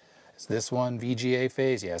phase, is this one VGA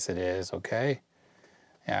phase? Yes, it is, okay.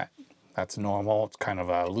 Yeah, that's normal. It's kind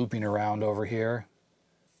of looping around over here.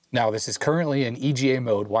 Now, this is currently in EGA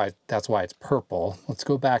mode, that's why it's purple. Let's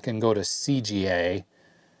go back and go to CGA.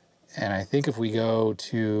 And I think if we go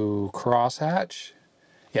to crosshatch,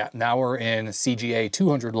 yeah, now we're in CGA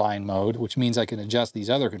 200 line mode, which means I can adjust these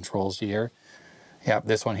other controls here. Yep,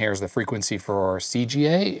 this one here is the frequency for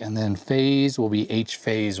CGA, and then phase will be H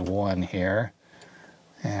phase 1 here.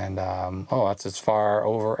 And, oh, that's as far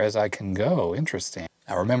over as I can go. Interesting.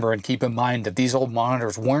 Now remember and keep in mind that these old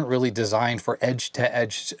monitors weren't really designed for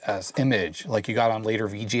edge-to-edge image like you got on later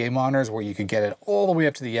VGA monitors where you could get it all the way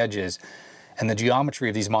up to the edges. And the geometry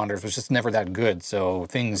of these monitors was just never that good, so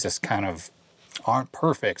things just kind of aren't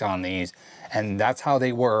perfect on these, and that's how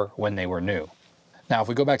they were when they were new. Now if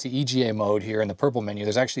we go back to EGA mode here in the purple menu,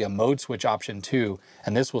 there's actually a mode switch option too,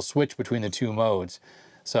 and this will switch between the two modes.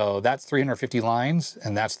 So that's 350 lines,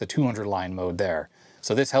 and that's the 200 line mode there.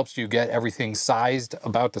 So this helps you get everything sized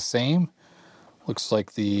about the same. Looks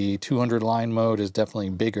like the 200 line mode is definitely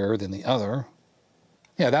bigger than the other.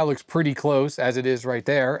 Yeah, that looks pretty close as it is right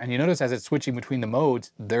there. And you notice as it's switching between the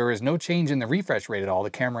modes, there is no change in the refresh rate at all. The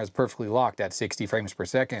camera is perfectly locked at 60 frames per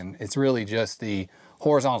second. It's really just the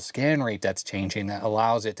horizontal scan rate that's changing that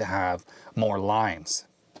allows it to have more lines.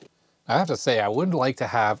 I have to say, I would like to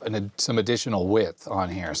have some additional width on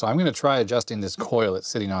here. So I'm going to try adjusting this coil that's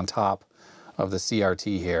sitting on top of the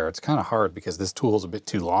CRT here. It's kind of hard because this tool is a bit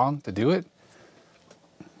too long to do it.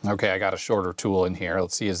 Okay, I got a shorter tool in here.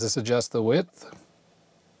 Let's see, does this adjust the width?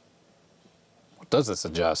 What does this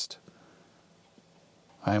adjust?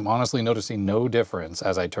 I'm honestly noticing no difference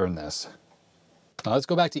as I turn this. Now let's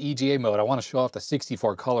go back to EGA mode. I want to show off the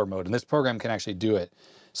 64 color mode, and this program can actually do it.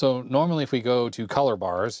 So normally if we go to color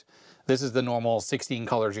bars, this is the normal 16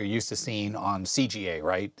 colors you're used to seeing on CGA,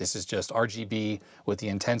 right? This is just RGB with the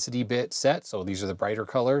intensity bit set. So these are the brighter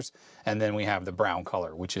colors. And then we have the brown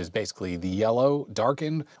color, which is basically the yellow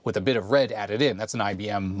darkened with a bit of red added in. That's an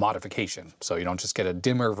IBM modification. So you don't just get a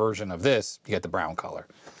dimmer version of this, you get the brown color.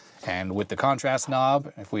 And with the contrast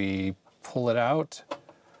knob, if we pull it out,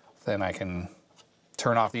 then I can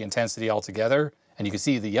turn off the intensity altogether. And you can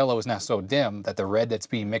see the yellow is now so dim that the red that's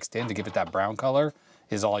being mixed in to give it that brown color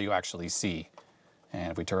is all you actually see.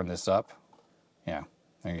 And if we turn this up, yeah,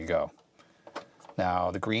 there you go.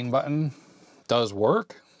 Now the green button does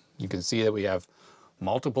work. You can see that we have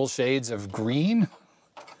multiple shades of green.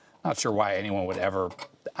 Not sure why anyone would ever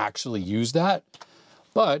actually use that.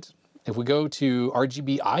 But if we go to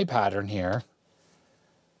RGB eye pattern here,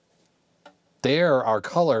 there are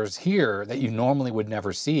colors here that you normally would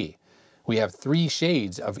never see. We have 3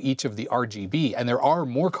 shades of each of the RGB, and there are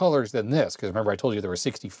more colors than this, because remember I told you there were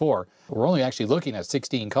 64. We're only actually looking at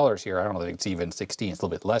 16 colors here. I don't know if it's even 16, it's a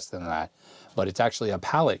little bit less than that. But it's actually a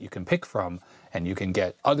palette you can pick from, and you can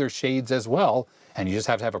get other shades as well, and you just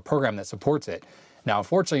have to have a program that supports it. Now,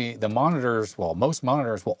 unfortunately, the monitors, well, most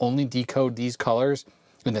monitors will only decode these colors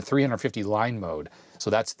in the 350 line mode.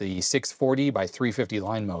 So that's the 640 by 350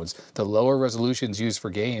 line modes. The lower resolutions used for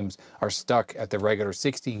games are stuck at the regular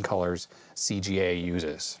 16 colors CGA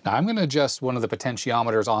uses. Now I'm going to adjust one of the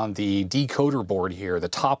potentiometers on the decoder board here, the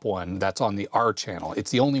top one that's on the R channel.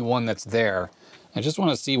 It's the only one that's there. I just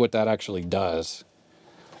want to see what that actually does.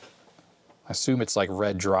 I assume it's like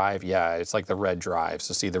red drive. Yeah, it's like the red drive.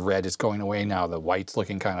 So see, the red is going away now. The white's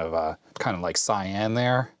looking kind of like cyan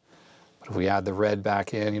there. But if we add the red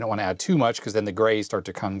back in, you don't want to add too much because then the grays start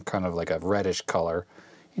to come kind of like a reddish color.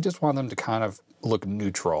 You just want them to kind of look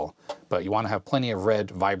neutral, but you want to have plenty of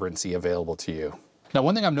red vibrancy available to you. Now,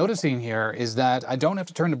 one thing I'm noticing here is that I don't have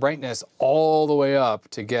to turn the brightness all the way up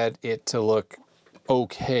to get it to look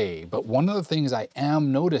okay. But one of the things I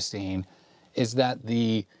am noticing is that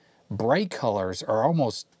the bright colors are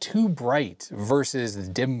almost too bright versus the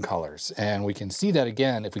dim colors. And we can see that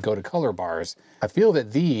again if we go to color bars. I feel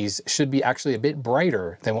that these should be actually a bit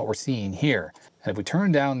brighter than what we're seeing here. And if we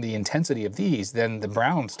turn down the intensity of these, then the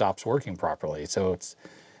brown stops working properly. So it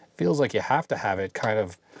feels like you have to have it kind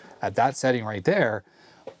of at that setting right there.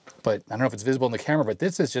 But I don't know if it's visible in the camera, but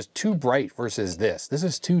this is just too bright versus this. This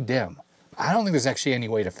is too dim. I don't think there's actually any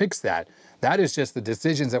way to fix that. That is just the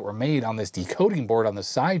decisions that were made on this decoding board on the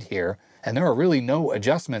side here. And there are really no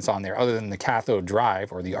adjustments on there other than the cathode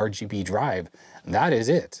drive or the RGB drive. That is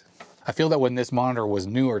it. I feel that when this monitor was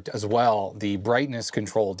newer as well, the brightness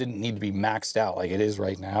control didn't need to be maxed out like it is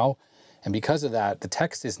right now. And because of that, the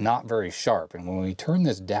text is not very sharp. And when we turn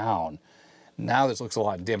this down, now this looks a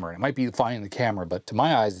lot dimmer. It might be fine in the camera, but to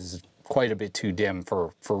my eyes, this is quite a bit too dim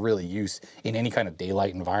for really use in any kind of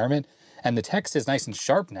daylight environment. And the text is nice and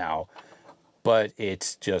sharp now, but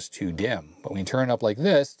it's just too dim. But when you turn it up like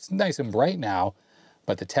this, it's nice and bright now,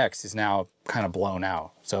 but the text is now kind of blown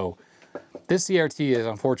out. So this CRT is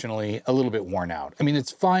unfortunately a little bit worn out. I mean,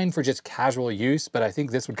 it's fine for just casual use, but I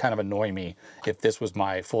think this would kind of annoy me if this was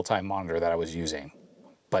my full-time monitor that I was using.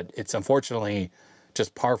 But it's unfortunately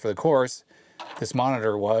just par for the course. This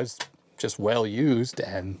monitor was just well used,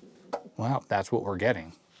 and well, that's what we're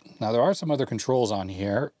getting. Now there are some other controls on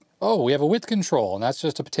here. Oh, we have a width control, and that's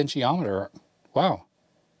just a potentiometer. Wow,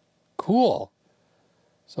 cool.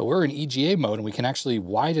 So we're in EGA mode, and we can actually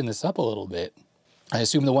widen this up a little bit. I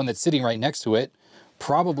assume the one that's sitting right next to it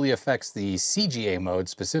probably affects the CGA mode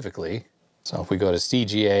specifically. So if we go to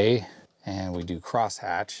CGA and we do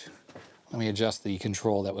crosshatch, let me adjust the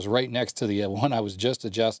control that was right next to the one I was just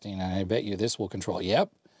adjusting, and I bet you this will control.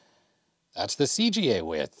 Yep, that's the CGA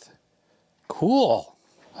width. Cool.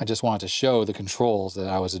 I just wanted to show the controls that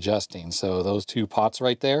I was adjusting. So those two pots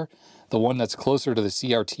right there, the one that's closer to the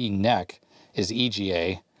CRT neck is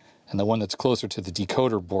EGA, and the one that's closer to the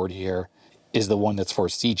decoder board here is the one that's for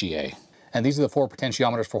CGA. And these are the 4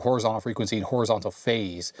 potentiometers for horizontal frequency and horizontal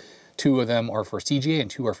phase. 2 of them are for CGA and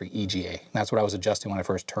 2 are for EGA. And that's what I was adjusting when I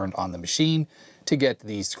first turned on the machine to get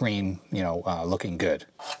the screen, looking good.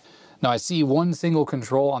 Now I see one single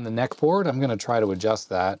control on the neck board. I'm gonna try to adjust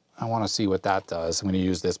that. I wanna see what that does. I'm gonna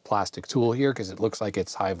use this plastic tool here because it looks like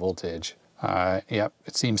it's high voltage. Yep,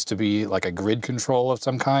 it seems to be like a grid control of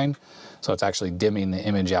some kind. So it's actually dimming the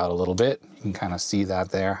image out a little bit. You can kind of see that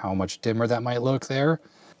there, how much dimmer that might look there.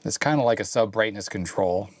 It's kind of like a sub-brightness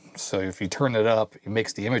control. So if you turn it up, it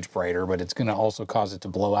makes the image brighter, but it's gonna also cause it to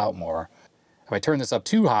blow out more. If I turn this up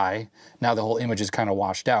too high, now the whole image is kind of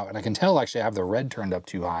washed out. And I can tell actually I have the red turned up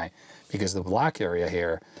too high because the black area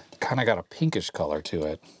here kind of got a pinkish color to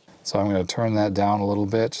it. So I'm going to turn that down a little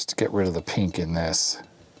bit just to get rid of the pink in this.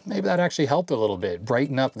 Maybe that actually helped a little bit,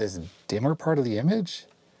 brighten up this dimmer part of the image.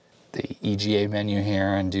 The EGA menu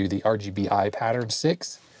here and do the RGBI pattern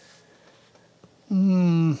 6.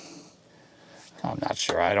 I'm not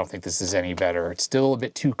sure. I don't think this is any better. It's still a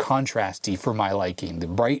bit too contrasty for my liking. The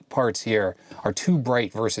bright parts here are too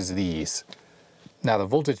bright versus these. Now the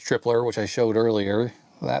voltage tripler, which I showed earlier,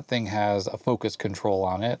 that thing has a focus control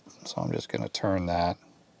on it. So I'm just going to turn that.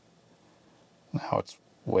 Now it's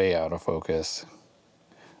way out of focus.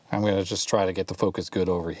 I'm going to just try to get the focus good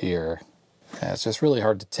over here. Yeah, it's just really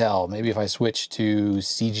hard to tell. Maybe if I switch to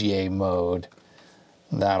CGA mode,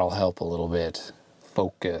 that'll help a little bit.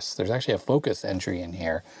 Focus. There's actually a focus entry in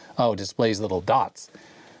here. Oh, it displays little dots.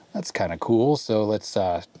 That's kind of cool. So let's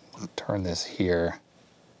turn this here.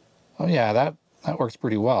 Oh yeah, that works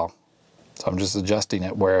pretty well. So I'm just adjusting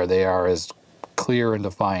it where they are as clear and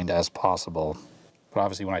defined as possible. But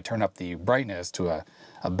obviously when I turn up the brightness to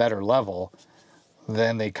a better level,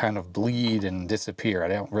 then they kind of bleed and disappear. I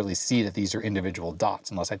don't really see that these are individual dots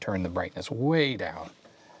unless I turn the brightness way down.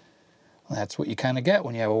 That's what you kind of get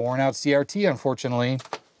when you have a worn out CRT, unfortunately.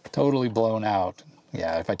 Totally blown out.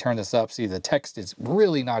 Yeah, if I turn this up, see the text is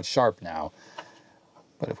really not sharp now.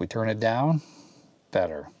 But if we turn it down,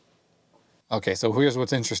 better. Okay, so here's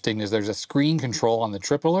what's interesting is there's a screen control on the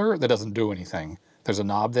tripler that doesn't do anything. There's a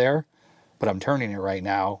knob there, but I'm turning it right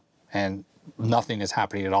now and nothing is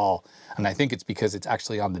happening at all. And I think it's because it's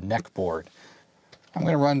actually on the neck board. I'm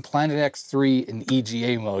going to run Planet X3 in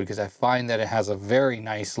EGA mode because I find that it has a very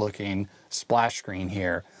nice looking splash screen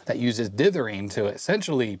here that uses dithering to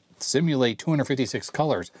essentially simulate 256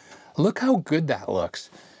 colors. Look how good that looks.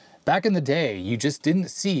 Back in the day, you just didn't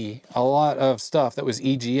see a lot of stuff that was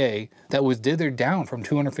EGA that was dithered down from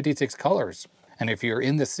 256 colors. And if you're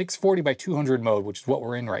in the 640 by 200 mode, which is what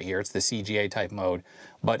we're in right here, it's the CGA type mode,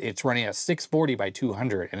 but it's running at 640 by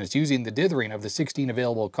 200 and it's using the dithering of the 16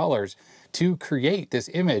 available colors to create this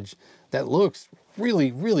image that looks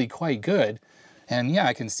really, really quite good. And yeah,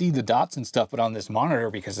 I can see the dots and stuff, but on this monitor,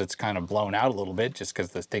 because it's kind of blown out a little bit just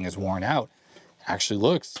because this thing is worn out, actually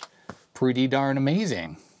looks pretty darn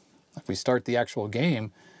amazing. If we start the actual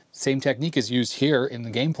game, same technique is used here in the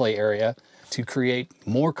gameplay area to create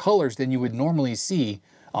more colors than you would normally see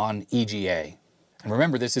on EGA. And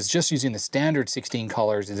remember, this is just using the standard 16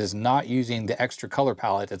 colors. It is not using the extra color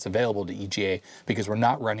palette that's available to EGA because we're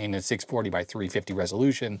not running a 640 by 350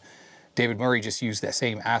 resolution. David Murray just used the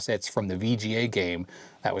same assets from the VGA game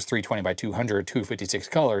that was 320 by 200, 256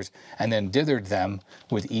 colors, and then dithered them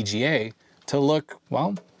with EGA to look,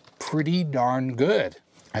 well, pretty darn good.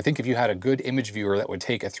 I think if you had a good image viewer that would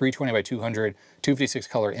take a 320 by 200, 256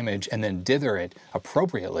 color image and then dither it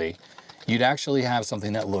appropriately, you'd actually have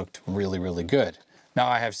something that looked really, really good. Now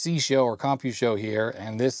I have C-Show or CompuShow here,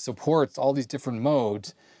 and this supports all these different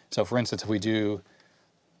modes. So for instance, if we do,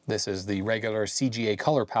 this is the regular CGA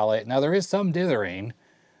color palette. Now there is some dithering,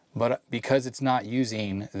 but because it's not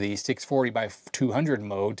using the 640 by 200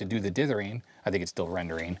 mode to do the dithering, I think it's still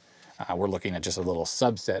rendering. We're looking at just a little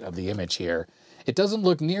subset of the image here. It doesn't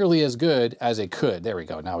look nearly as good as it could. There we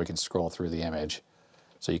go. Now we can scroll through the image.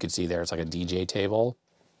 So you can see there, it's like a DJ table.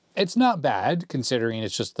 It's not bad considering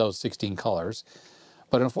it's just those 16 colors,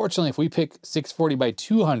 But unfortunately, if we pick 640 by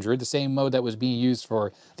 200, the same mode that was being used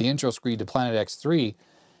for the intro screen to Planet X3,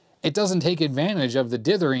 it doesn't take advantage of the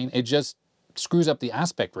dithering, it just screws up the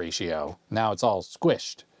aspect ratio. Now it's all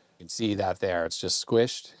squished. You can see that there, it's just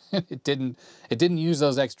squished. It didn't use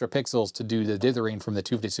those extra pixels to do the dithering from the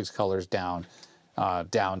 256 colors down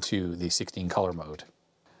to the 16 color mode.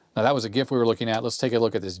 Now that was a GIF we were looking at. Let's take a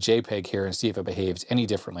look at this JPEG here and see if it behaves any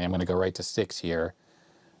differently. I'm going to go right to 6 here.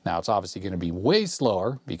 Now it's obviously going to be way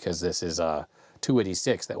slower because this is a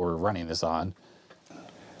 286 that we're running this on.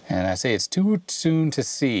 And I say it's too soon to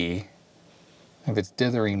see if it's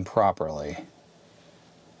dithering properly.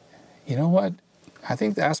 You know what? I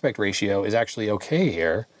think the aspect ratio is actually okay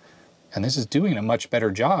here. And this is doing a much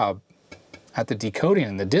better job at the decoding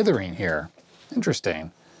and the dithering here.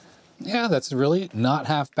 Interesting. Yeah, that's really not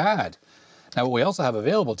half bad. Now what we also have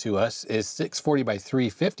available to us is 640 by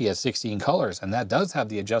 350 at 16 colors, and that does have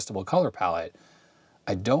the adjustable color palette.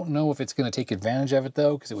 I don't know if it's going to take advantage of it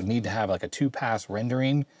though, because it would need to have like a 2-pass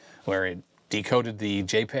rendering where it decoded the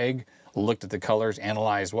JPEG, looked at the colors,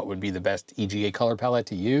 analyzed what would be the best EGA color palette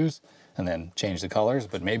to use, and then change the colors.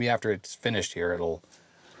 But maybe after it's finished here,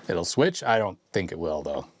 it'll switch. I don't think it will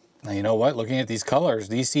though. Now you know what? Looking at these colors,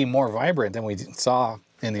 these seem more vibrant than we saw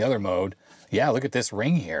in the other mode. Yeah, look at this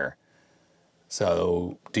ring here.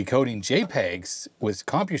 So decoding JPEGs with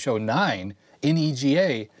CompuShow 9 in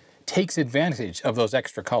EGA takes advantage of those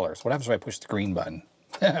extra colors. What happens if I push the green button?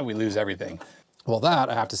 We lose everything. Well, that,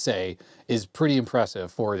 I have to say, is pretty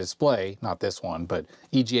impressive for a display, not this one, but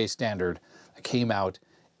EGA standard that came out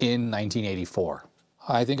in 1984.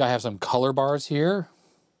 I think I have some color bars here.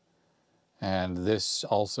 And this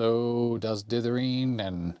also does dithering,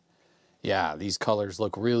 and yeah, these colors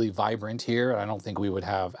look really vibrant here. I don't think we would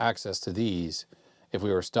have access to these if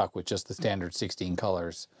we were stuck with just the standard 16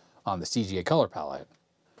 colors on the CGA color palette.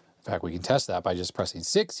 In fact, we can test that by just pressing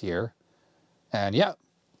 6 here. And yeah,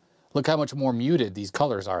 look how much more muted these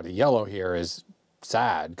colors are. The yellow here is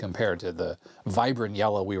sad compared to the vibrant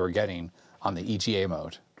yellow we were getting on the EGA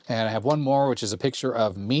mode. And I have one more, which is a picture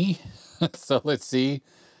of me. So let's see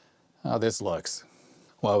how this looks.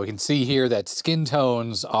 Well, we can see here that skin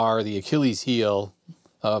tones are the Achilles heel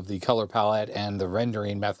of the color palette and the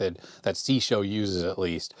rendering method that C-Show uses, at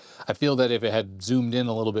least. I feel that if it had zoomed in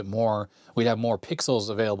a little bit more, we'd have more pixels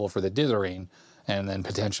available for the dithering, and then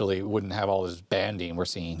potentially wouldn't have all this banding we're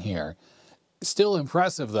seeing here. Still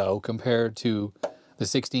impressive though, compared to the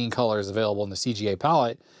 16 colors available in the CGA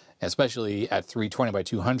palette, especially at 320 by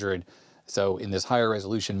 200. So in this higher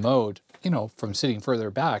resolution mode, you know, from sitting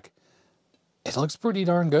further back, it looks pretty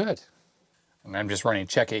darn good. And I'm just running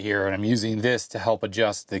Check It here, and I'm using this to help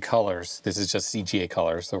adjust the colors. This is just CGA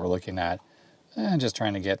colors that we're looking at. And just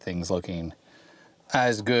trying to get things looking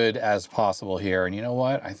as good as possible here. And you know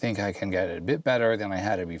what? I think I can get it a bit better than I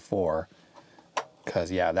had it before.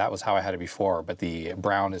 Because yeah, that was how I had it before, but the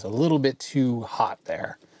brown is a little bit too hot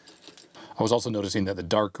there. I was also noticing that the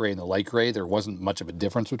dark gray and the light gray, there wasn't much of a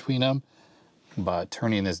difference between them, but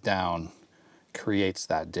turning this down creates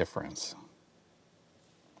that difference.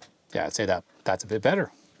 Yeah, I'd say that's a bit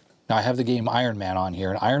better. Now I have the game Ironman on here,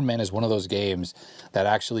 and Ironman is one of those games that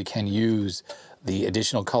actually can use the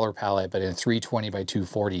additional color palette, but in 320 by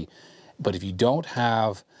 240. But if you don't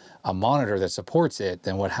have a monitor that supports it,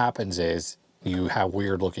 then what happens is you have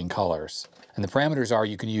weird looking colors. And the parameters are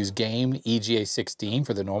you can use game EGA 16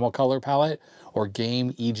 for the normal color palette, or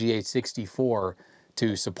game EGA 64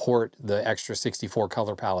 to support the extra 64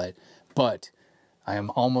 color palette. But I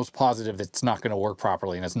am almost positive that it's not going to work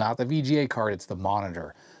properly, and it's not the VGA card, it's the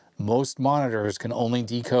monitor. Most monitors can only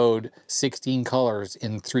decode 16 colors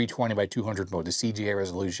in 320 by 200 mode, the CGA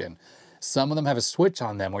resolution. Some of them have a switch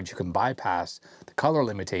on them where you can bypass the color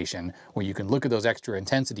limitation, where you can look at those extra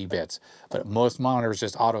intensity bits, but most monitors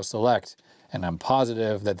just auto-select, and I'm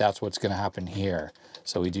positive that that's what's going to happen here.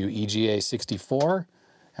 So we do EGA 64,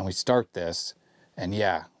 and we start this, and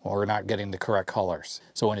yeah, we're not getting the correct colors.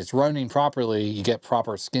 So when it's running properly, you get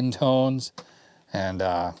proper skin tones, and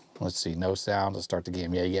let's see, no sound, let's start the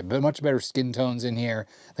game. Yeah, you get much better skin tones in here.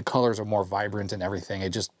 The colors are more vibrant and everything.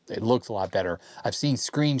 It looks a lot better. I've seen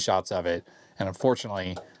screenshots of it, and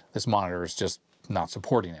unfortunately, this monitor is just not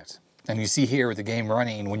supporting it. And you see here with the game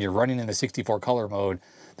running, when you're running in the 64 color mode,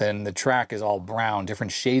 then the track is all brown,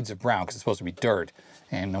 different shades of brown, because it's supposed to be dirt.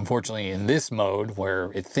 And unfortunately, in this mode,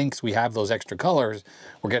 where it thinks we have those extra colors,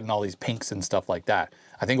 we're getting all these pinks and stuff like that.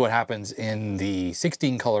 I think what happens in the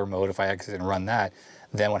 16 color mode, if I accidentally run that,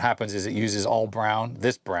 then what happens is it uses all brown,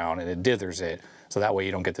 this brown, and it dithers it. So that way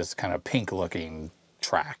you don't get this kind of pink looking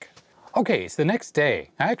track. Okay, it's the next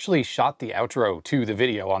day. I actually shot the outro to the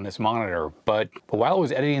video on this monitor, but while I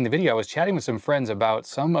was editing the video, I was chatting with some friends about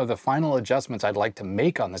some of the final adjustments I'd like to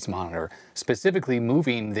make on this monitor, specifically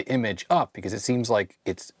moving the image up because it seems like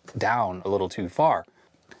it's down a little too far.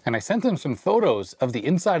 And I sent them some photos of the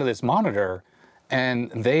inside of this monitor,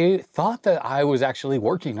 and they thought that I was actually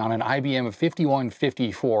working on an IBM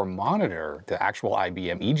 5154 monitor, the actual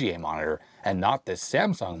IBM EGA monitor, and not this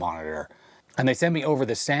Samsung monitor. And they sent me over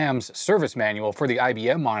the SAM's service manual for the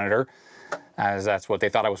IBM monitor, as that's what they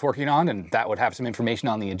thought I was working on, and that would have some information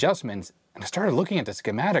on the adjustments. And I started looking at the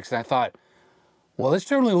schematics, and I thought, well, this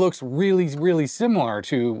certainly looks really, really similar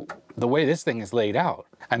to the way this thing is laid out.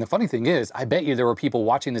 And the funny thing is, I bet you there were people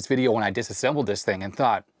watching this video when I disassembled this thing and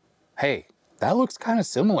thought, hey, that looks kind of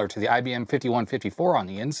similar to the IBM 5154 on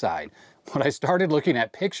the inside. When I started looking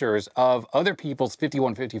at pictures of other people's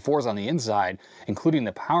 5154s on the inside, including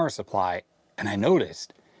the power supply, and I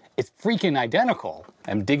noticed it's freaking identical.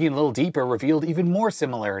 And digging a little deeper revealed even more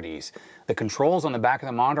similarities. The controls on the back of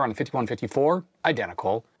the monitor on the 5154,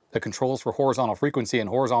 identical. The controls for horizontal frequency and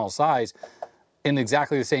horizontal size in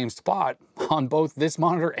exactly the same spot on both this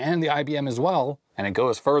monitor and the IBM as well. And it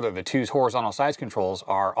goes further, the two horizontal size controls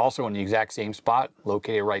are also in the exact same spot,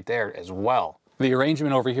 located right there as well. The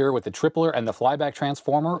arrangement over here with the tripler and the flyback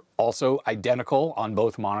transformer, also identical on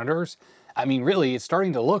both monitors. I mean, really, it's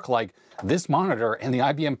starting to look like this monitor and the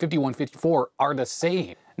IBM 5154 are the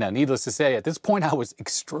same. Now, needless to say, at this point, I was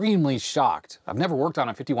extremely shocked. I've never worked on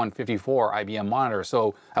a 5154 IBM monitor,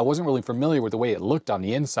 so I wasn't really familiar with the way it looked on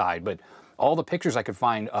the inside, but all the pictures I could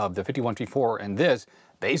find of the 5154 and this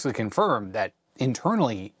basically confirmed that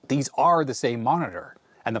internally, these are the same monitor.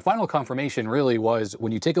 And the final confirmation really was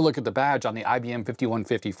when you take a look at the badge on the IBM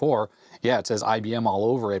 5154, yeah, it says IBM all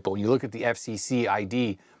over it, but when you look at the FCC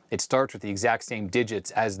ID, it starts with the exact same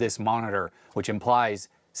digits as this monitor, which implies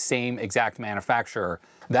same exact manufacturer.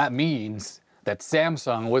 That means that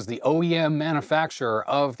Samsung was the OEM manufacturer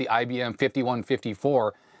of the IBM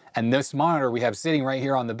 5154, and this monitor we have sitting right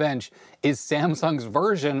here on the bench is Samsung's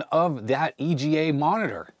version of that EGA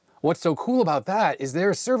monitor. What's so cool about that is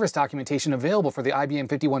there's service documentation available for the IBM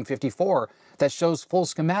 5154 that shows full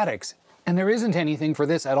schematics, and there isn't anything for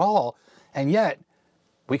this at all, and yet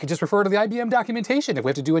we could just refer to the IBM documentation if we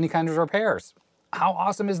have to do any kind of repairs. How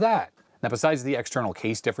awesome is that? Now, besides the external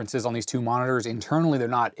case differences on these two monitors, internally they're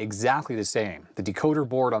not exactly the same. The decoder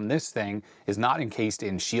board on this thing is not encased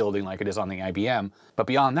in shielding like it is on the IBM, but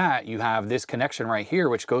beyond that, you have this connection right here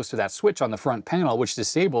which goes to that switch on the front panel which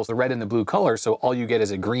disables the red and the blue color, so all you get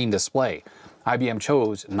is a green display. IBM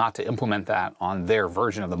chose not to implement that on their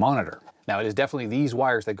version of the monitor. Now, it is definitely these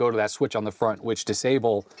wires that go to that switch on the front which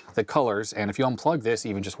disable the colors, and if you unplug this,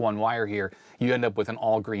 even just one wire here, you end up with an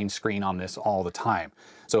all-green screen on this all the time.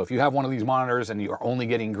 So if you have one of these monitors and you are only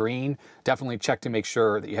getting green, definitely check to make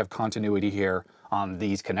sure that you have continuity here on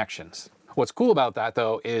these connections. What's cool about that,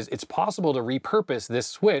 though, is it's possible to repurpose this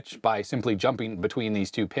switch by simply jumping between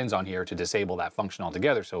these two pins on here to disable that function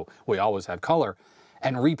altogether, so we always have color,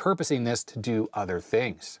 and repurposing this to do other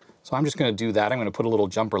things. So I'm just going to do that. I'm going to put a little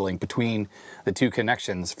jumper link between the two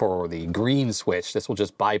connections for the green switch. This will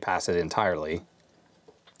just bypass it entirely.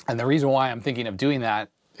 And the reason why I'm thinking of doing that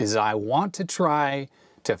is I want to try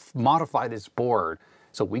to modify this board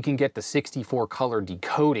so we can get the 64 color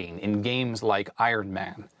decoding in games like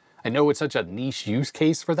Ironman. I know it's such a niche use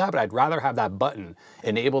case for that, but I'd rather have that button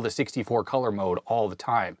enable the 64 color mode all the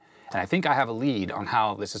time. And I think I have a lead on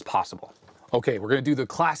how this is possible. Okay, we're gonna do the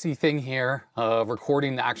classy thing here of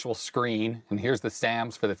recording the actual screen. And here's the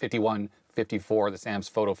SAMs for the 5154, the SAMs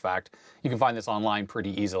Photofacts. You can find this online pretty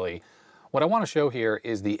easily. What I wanna show here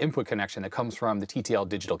is the input connection that comes from the TTL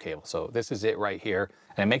digital cable. So this is it right here.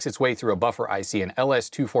 And it makes its way through a buffer IC, an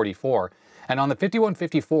LS244. And on the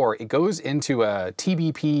 5154, it goes into a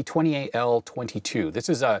TBP28L22. This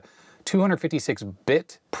is a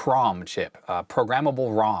 256-bit PROM chip,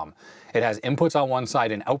 programmable ROM. It has inputs on one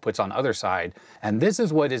side and outputs on the other side, and this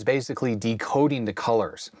is what is basically decoding the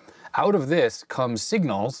colors. Out of this comes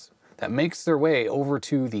signals that makes their way over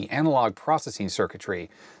to the analog processing circuitry.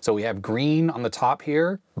 So we have green on the top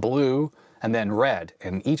here, blue, and then red,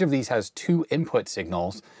 and each of these has two input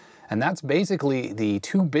signals, and that's basically the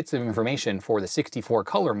 2 bits of information for the 64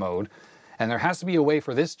 color mode. And there has to be a way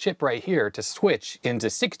for this chip right here to switch into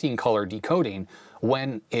 16 color decoding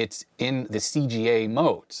when it's in the CGA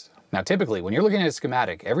modes. Now, typically, when you're looking at a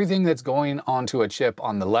schematic, everything that's going onto a chip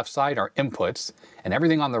on the left side are inputs, and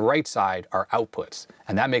everything on the right side are outputs.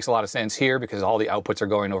 And that makes a lot of sense here because all the outputs are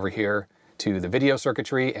going over here to the video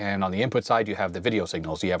circuitry, and on the input side you have the video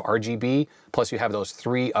signals. You have RGB, plus you have those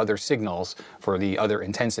 3 other signals for the other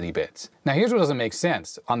intensity bits. Now here's what doesn't make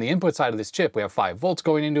sense. On the input side of this chip, we have 5 volts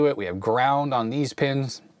going into it, we have ground on these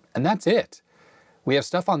pins, and that's it. We have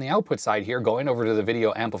stuff on the output side here going over to the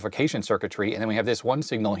video amplification circuitry, and then we have this one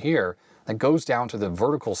signal here that goes down to the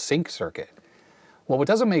vertical sync circuit. Well, what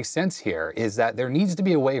doesn't make sense here is that there needs to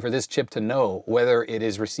be a way for this chip to know whether it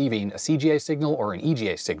is receiving a CGA signal or an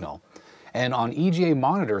EGA signal. And on EGA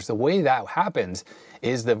monitors, the way that happens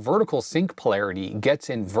is the vertical sync polarity gets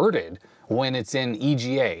inverted when it's in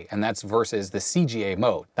EGA, and that's versus the CGA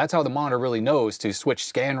mode. That's how the monitor really knows to switch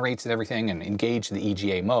scan rates and everything and engage the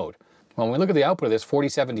EGA mode. When we look at the output of this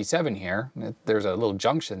 4077 here, there's a little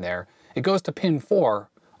junction there. It goes to pin 4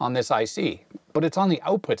 on this IC, but it's on the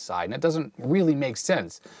output side, and it doesn't really make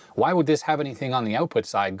sense. Why would this have anything on the output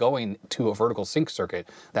side going to a vertical sync circuit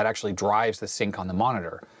that actually drives the sync on the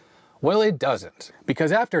monitor? Well, it doesn't,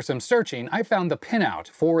 because after some searching, I found the pinout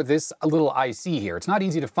for this little IC here. It's not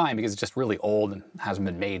easy to find because it's just really old and hasn't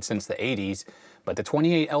been made since the 80s, but the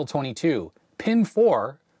 28L22, pin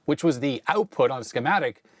 4, which was the output on a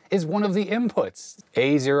schematic, is one of the inputs.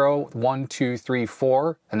 A0, 1, 2, 3,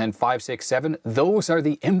 4, and then 5, 6, 7. Those are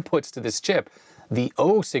the inputs to this chip. The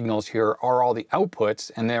O signals here are all the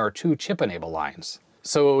outputs, and there are 2 chip enable lines.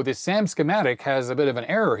 So this SAM schematic has a bit of an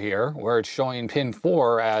error here, where it's showing pin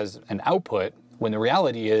 4 as an output, when the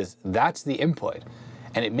reality is that's the input.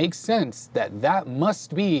 And it makes sense that that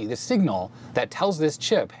must be the signal that tells this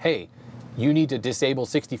chip, hey, you need to disable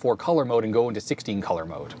 64 color mode and go into 16 color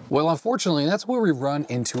mode. Well, unfortunately, that's where we run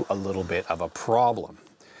into a little bit of a problem.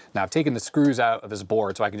 Now, I've taken the screws out of this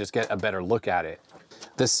board so I can just get a better look at it.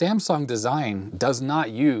 The Samsung design does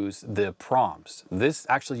not use the proms. This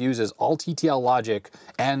actually uses all TTL logic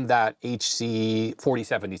and that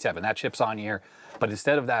HC4077. That chip's on here, but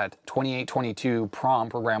instead of that 2822 PROM,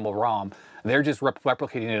 programmable ROM, they're just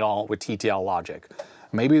replicating it all with TTL logic.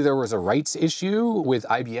 Maybe there was a rights issue with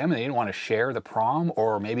IBM and they didn't want to share the PROM,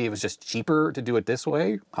 or maybe it was just cheaper to do it this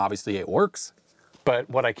way. Obviously it works. But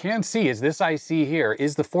what I can see is this IC here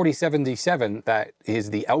is the 4077 that is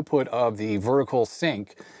the output of the vertical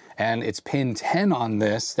sync, and it's pin 10 on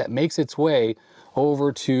this that makes its way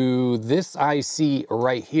over to this IC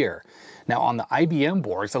right here. Now on the IBM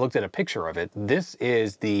boards, I looked at a picture of it, this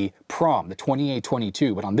is the PROM, the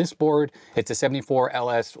 2822, but on this board, it's a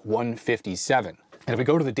 74LS157. And if we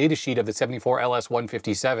go to the datasheet of the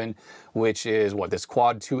 74LS157, which is what, this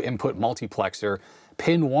quad 2 input multiplexer,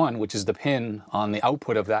 pin 1, which is the pin on the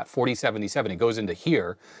output of that 4077, it goes into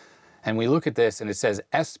here. And we look at this and it says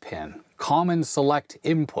S pin, common select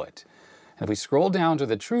input. And if we scroll down to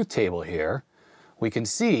the truth table here, we can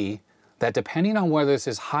see that depending on whether this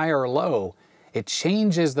is high or low, it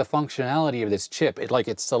changes the functionality of this chip.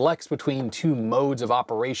 It selects between 2 modes of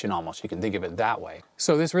operation almost. You can think of it that way.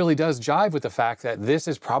 So this really does jive with the fact that this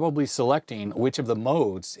is probably selecting which of the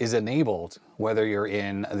modes is enabled, whether you're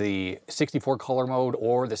in the 64 color mode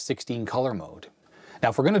or the 16 color mode.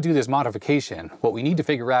 Now, if we're going to do this modification, what we need to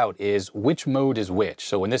figure out is which mode is which.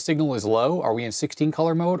 So when this signal is low, are we in 16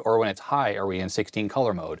 color mode? Or when it's high, are we in 16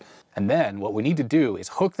 color mode? And then what we need to do is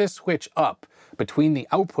hook this switch up between the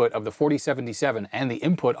output of the 4077 and the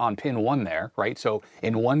input on pin 1 there, right? So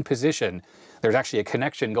in one position, there's actually a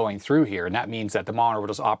connection going through here, and that means that the monitor will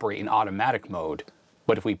just operate in automatic mode.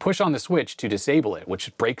 But if we push on the switch to disable it,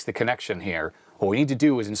 which breaks the connection here, what we need to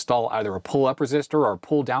do is install either a pull-up resistor or a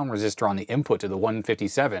pull-down resistor on the input to the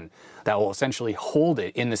 157 that will essentially hold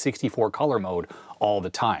it in the 64 color mode all the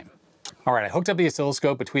time. All right, I hooked up the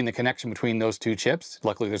oscilloscope between the connection between those 2 chips.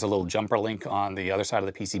 Luckily, there's a little jumper link on the other side of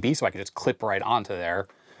the PCB, so I can just clip right onto there.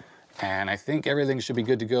 And I think everything should be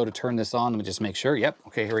good to go to turn this on. Let me just make sure. Yep,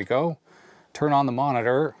 okay, here we go. Turn on the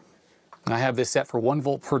monitor. And I have this set for 1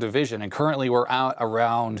 volt per division, and currently we're out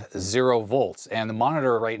around 0 volts. And the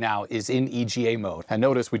monitor right now is in EGA mode. And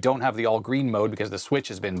notice we don't have the all green mode because the switch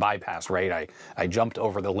has been bypassed, right? I jumped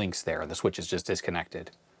over the links there, and the switch is just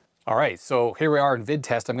disconnected. All right, so here we are in vid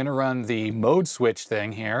test. I'm going to run the mode switch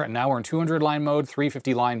thing here, and now we're in 200 line mode,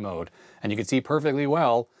 350 line mode. And you can see perfectly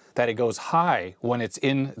well that it goes high when it's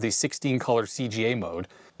in the 16 color CGA mode,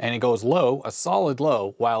 and it goes low, a solid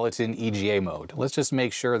low, while it's in EGA mode. Let's just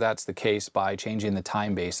make sure that's the case by changing the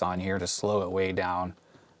time base on here to slow it way down.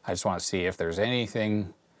 I just want to see if there's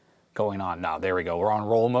anything going on. Now, there we go. We're on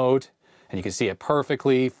roll mode, and you can see it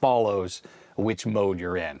perfectly follows which mode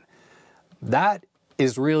you're in. That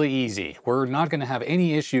is really easy. We're not going to have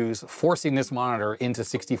any issues forcing this monitor into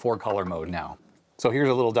 64 color mode now. So here's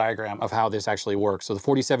a little diagram of how this actually works. So the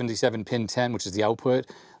 4077 pin 10, which is the output,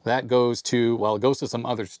 That goes to, well, it goes to some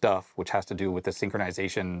other stuff, which has to do with the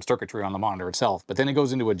synchronization circuitry on the monitor itself. But then it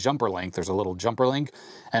goes into a jumper link. There's a little jumper link.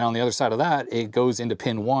 And on the other side of that, it goes into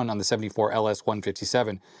pin 1 on the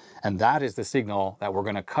 74LS157. And that is the signal that we're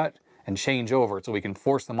going to cut and change over so we can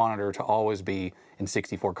force the monitor to always be in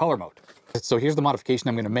 64 color mode. So here's the modification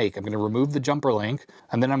I'm going to make. I'm going to remove the jumper link,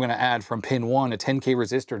 and then I'm going to add from pin 1 a 10K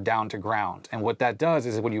resistor down to ground. And what that does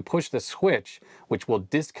is when you push the switch, which will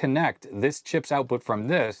disconnect this chip's output from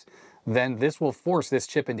this, then this will force this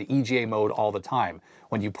chip into EGA mode all the time.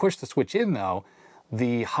 When you push the switch in though,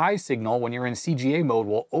 the high signal when you're in CGA mode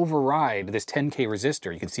will override this 10K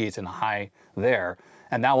resistor. You can see it's in high there,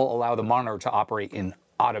 and that will allow the monitor to operate in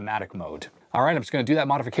automatic mode. All right, I'm just going to do that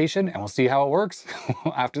modification and we'll see how it works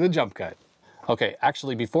after the jump cut. Okay,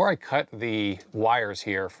 actually before I cut the wires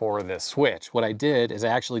here for the switch, what I did is I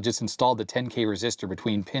actually just installed the 10K resistor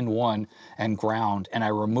between pin 1 and ground, and I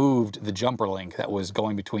removed the jumper link that was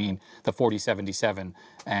going between the 4077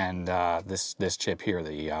 and this chip here,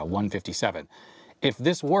 the 157. If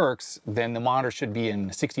this works, then the monitor should be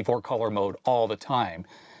in 64 color mode all the time.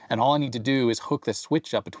 And all I need to do is hook the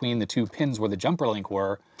switch up between the two pins where the jumper link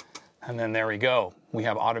were, and then there we go. We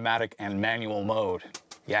have automatic and manual mode.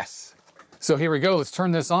 Yes. So here we go. Let's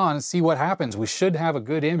turn this on and see what happens. We should have a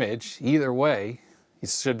good image either way. It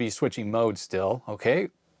should be switching mode still. Okay,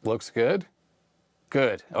 looks good.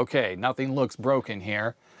 Good. Okay, nothing looks broken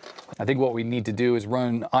here. I think what we need to do is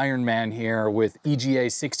run Ironman here with EGA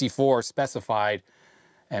 64 specified,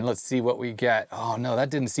 and let's see what we get. Oh no, that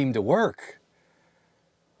didn't seem to work.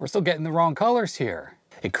 We're still getting the wrong colors here.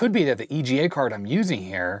 It could be that the EGA card I'm using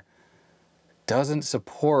here doesn't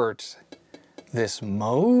support this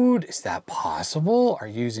mode. Is that possible? Are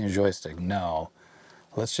you using a joystick? No.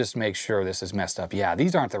 Let's just make sure this is messed up. Yeah,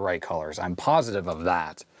 these aren't the right colors. I'm positive of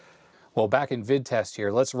that. Well, back in VidTest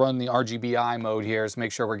here, let's run the RGBI mode here. Let's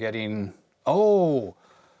make sure we're getting, oh,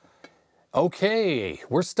 okay.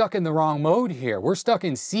 We're stuck in the wrong mode here. We're stuck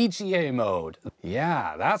in CGA mode.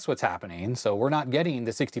 Yeah, that's what's happening. So we're not getting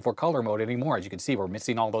the 64 color mode anymore. As you can see, we're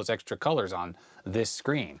missing all those extra colors on this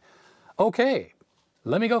screen. Okay,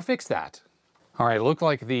 let me go fix that. All right, it looked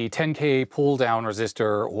like the 10K pull down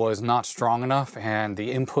resistor was not strong enough and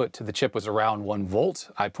the input to the chip was around 1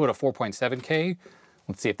 volt. I put a 4.7K.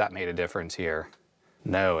 Let's see if that made a difference here.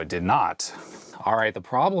 No, it did not. All right, the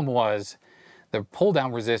problem was the pull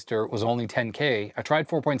down resistor was only 10K. I tried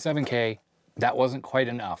 4.7K, that wasn't quite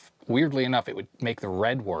enough. Weirdly enough, it would make the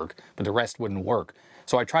red work, but the rest wouldn't work.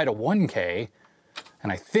 So I tried a 1K,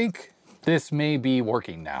 and I think this may be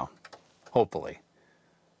working now, hopefully.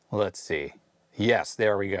 Let's see. Yes,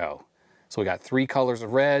 there we go. So we got 3 colors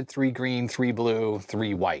of red, 3 green, 3 blue,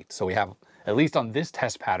 3 white. So we have, at least on this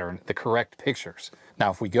test pattern, the correct pictures.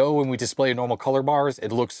 Now, if we go and we display normal color bars,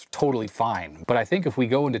 it looks totally fine. But I think if we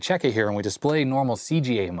go into Check It here and we display normal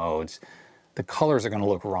CGA modes, the colors are going to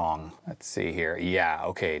look wrong. Let's see here. Yeah,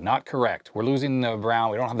 okay, not correct. We're losing the brown.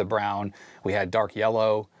 We don't have the brown. We had dark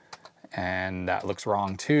yellow, and that looks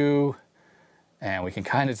wrong too. And we can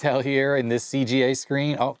kind of tell here in this CGA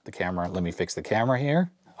screen. Oh, the camera. Let me fix the camera here.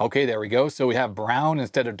 Okay, there we go. So we have brown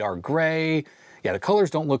instead of dark gray. Yeah, the colors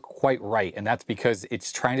don't look quite right, and that's because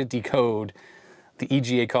it's trying to decode the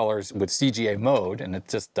EGA colors with CGA mode, and it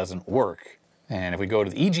just doesn't work. And if we go to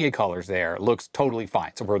the EGA colors there, it looks totally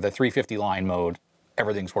fine. So we're the 350 line mode,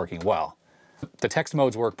 everything's working well. The text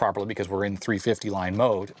modes work properly because we're in 350 line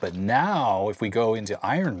mode, but now if we go into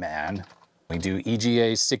Ironman, we do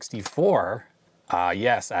EGA 64,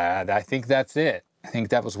 yes, I think that's it. I think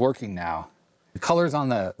that was working now. The colors on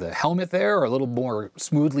the helmet there are a little more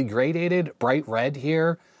smoothly gradated, bright red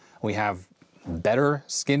here. We have better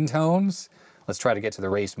skin tones. Let's try to get to the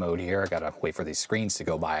race mode here. I gotta wait for these screens to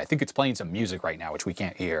go by. I think it's playing some music right now, which we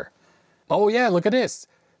can't hear. Oh yeah, look at this.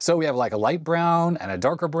 So we have like a light brown and a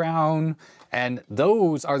darker brown, and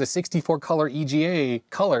those are the 64 color EGA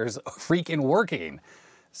colors freaking working.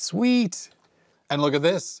 Sweet. And look at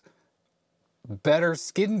this. Better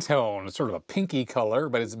skin tone, sort of a pinky color,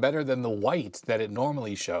 but it's better than the white that it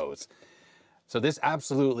normally shows. So this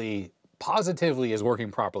absolutely, positively is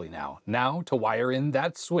working properly now. Now to wire in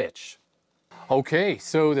that switch. Okay,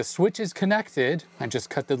 so the switch is connected. I just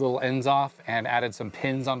cut the little ends off and added some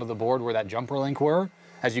pins onto the board where that jumper link were.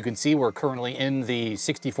 As you can see, we're currently in the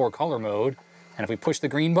 64 color mode. And if we push the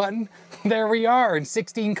green button, there we are in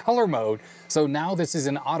 16 color mode. So now this is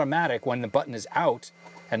an automatic when the button is out,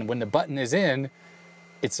 and when the button is in,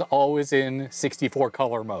 it's always in 64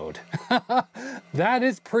 color mode. That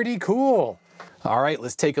is pretty cool. All right,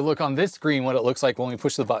 let's take a look on this screen, what it looks like when we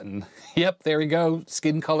push the button. Yep, there we go.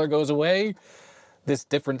 Skin color goes away. This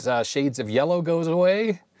different shades of yellow goes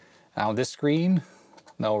away. On this screen,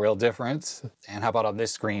 No real difference. And how about on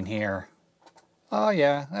this screen here? Oh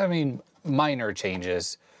yeah, I mean, minor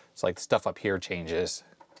changes. It's like stuff up here changes.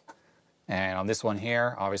 And on this one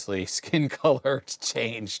here, obviously skin color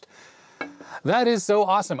changed. That is so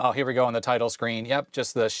awesome. Oh, here we go on the title screen. Yep,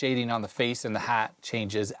 just the shading on the face and the hat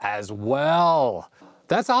changes as well.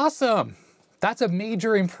 That's awesome. That's a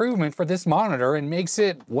major improvement for this monitor and makes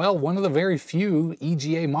it, well, one of the very few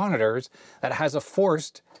EGA monitors that has a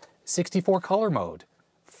forced 64 color mode.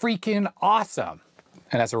 Freaking awesome.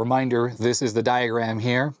 And as a reminder, this is the diagram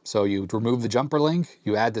here. So you remove the jumper link,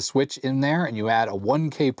 you add the switch in there, and you add a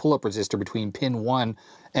 1K pull-up resistor between pin 1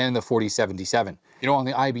 and the 4077. You know, on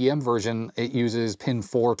the IBM version, it uses pin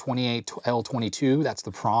 428L22, that's the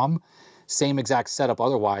PROM. Same exact setup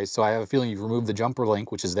otherwise, so I have a feeling you remove the jumper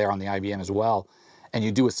link, which is there on the IBM as well, and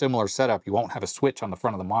you do a similar setup. You won't have a switch on the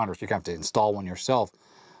front of the monitor, so you're going to have to install one yourself.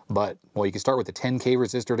 But, well, you can start with the 10K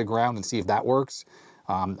resistor to ground and see if that works.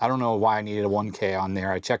 I don't know why I needed a 1K on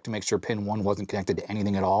there. I checked to make sure pin 1 wasn't connected to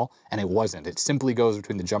anything at all, and it wasn't. It simply goes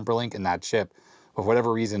between the jumper link and that chip. For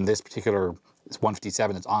whatever reason, this particular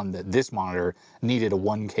 157 that's on this monitor needed a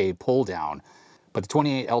 1K pull down. But the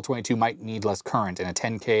 28L22 might need less current, and a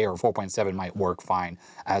 10K or 4.7 might work fine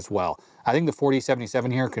as well. I think the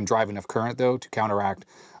 4077 here can drive enough current, though, to counteract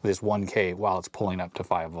this 1K while it's pulling up to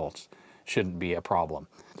 5 volts. Shouldn't be a problem.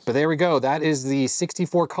 But there we go. That is the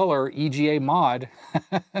 64 color EGA mod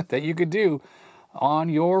that you could do on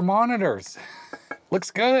your monitors. Looks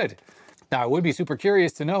good. Now, I would be super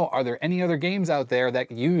curious to know, are there any other games out there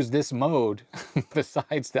that use this mode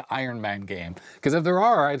besides the Ironman game? Because if there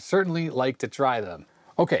are, I'd certainly like to try them.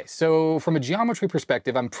 Okay, so from a geometry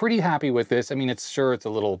perspective, I'm pretty happy with this. I mean, it's a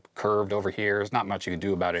little curved over here. There's not much you can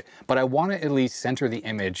do about it, but I want to at least center the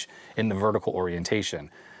image in the vertical orientation.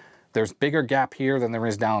 There's bigger gap here than there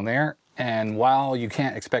is down there. And while you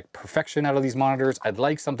can't expect perfection out of these monitors, I'd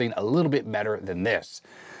like something a little bit better than this.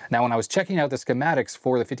 Now, when I was checking out the schematics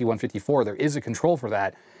for the 5154, there is a control for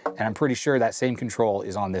that, and I'm pretty sure that same control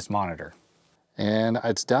is on this monitor. And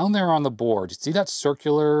it's down there on the board. You see that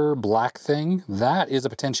circular black thing? That is a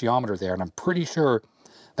potentiometer there, and I'm pretty sure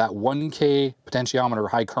that 1K potentiometer,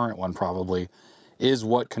 high current one probably, is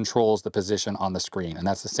what controls the position on the screen, and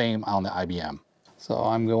that's the same on the IBM. So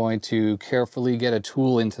I'm going to carefully get a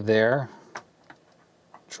tool into there,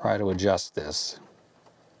 try to adjust this.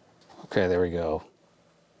 Okay, there we go.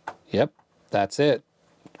 Yep, that's it.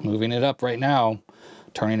 Moving it up right now,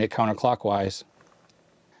 turning it counterclockwise.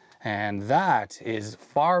 And that is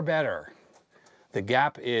far better. The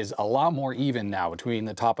gap is a lot more even now between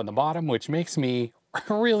the top and the bottom, which makes me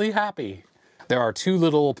really happy. There are two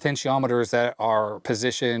little potentiometers that are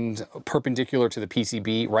positioned perpendicular to the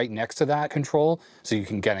PCB right next to that control, so you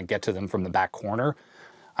can kind of get to them from the back corner.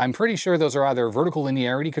 I'm pretty sure those are either vertical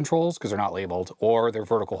linearity controls, because they're not labeled, or they're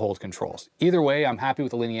vertical hold controls. Either way, I'm happy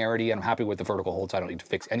with the linearity and I'm happy with the vertical hold, so I don't need to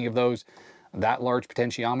fix any of those. That large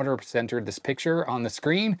potentiometer centered this picture on the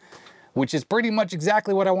screen, which is pretty much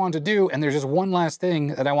exactly what I want to do. And there's just one last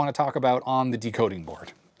thing that I want to talk about on the decoding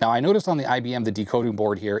board. Now, I noticed on the IBM, the decoding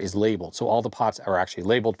board here is labeled, so all the pots are actually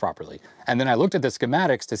labeled properly. And then I looked at the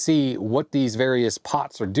schematics to see what these various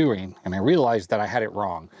pots are doing, and I realized that I had it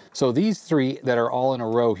wrong. So these three that are all in a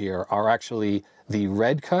row here are actually the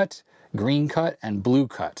red cut, green cut, and blue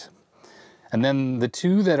cut. And then the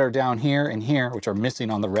two that are down here and here, which are missing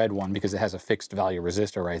on the red one because it has a fixed value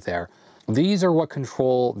resistor right there, these are what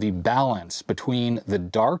control the balance between the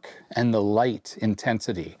dark and the light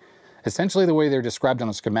intensity. Essentially, the way they're described on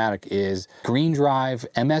the schematic is green drive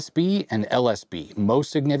MSB and LSB, most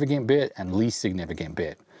significant bit and least significant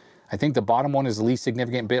bit. I think the bottom one is the least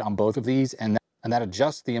significant bit on both of these, and that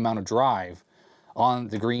adjusts the amount of drive on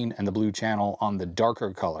the green and the blue channel on the darker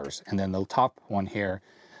colors. And then the top one here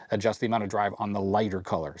adjusts the amount of drive on the lighter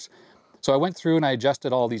colors. So I went through and I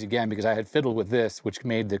adjusted all these again because I had fiddled with this, which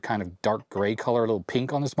made the kind of dark gray color a little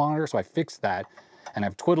pink on this monitor. So I fixed that. And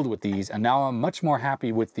I've twiddled with these, and now I'm much more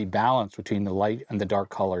happy with the balance between the light and the dark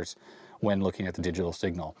colors when looking at the digital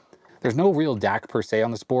signal. There's no real DAC per se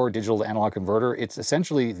on this board, digital to analog converter. It's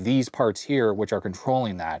essentially these parts here which are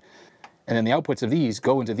controlling that. And then the outputs of these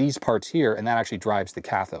go into these parts here, and that actually drives the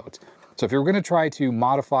cathodes. So if you're going to try to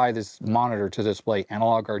modify this monitor to display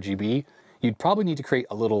analog RGB, you'd probably need to create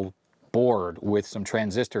a little board with some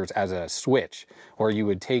transistors as a switch, or you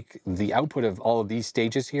would take the output of all of these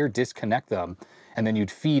stages here, disconnect them, and then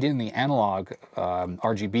you'd feed in the analog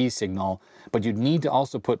RGB signal, but you'd need to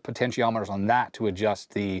also put potentiometers on that to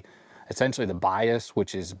adjust essentially the bias,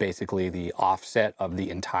 which is basically the offset of the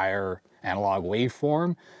entire analog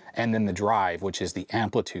waveform, and then the drive, which is the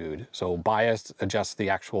amplitude. So bias adjusts the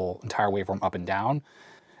actual entire waveform up and down,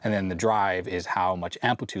 and then the drive is how much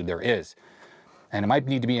amplitude there is. And it might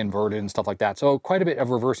need to be inverted and stuff like that. So quite a bit of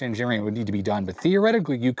reverse engineering would need to be done, but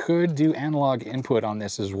theoretically you could do analog input on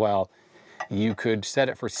this as well. You could set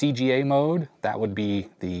it for CGA mode. That would be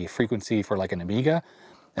the frequency for like an Amiga,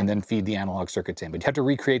 and then feed the analog circuits in. But you have to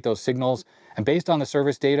recreate those signals. And based on the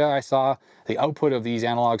service data I saw, the output of these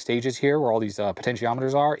analog stages here, where all these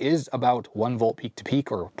potentiometers are, is about 1 volt peak to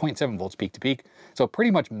peak, or 0.7 volts peak to peak. So it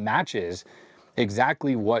pretty much matches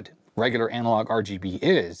exactly what regular analog RGB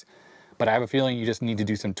is. But I have a feeling you just need to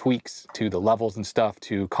do some tweaks to the levels and stuff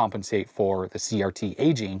to compensate for the CRT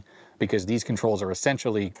aging, because these controls are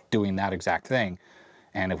essentially doing that exact thing.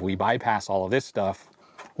 And if we bypass all of this stuff,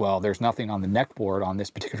 well, there's nothing on the neck board on this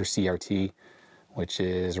particular CRT, which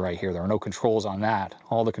is right here. There are no controls on that.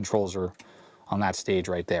 All the controls are on that stage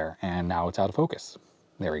right there. And now it's out of focus.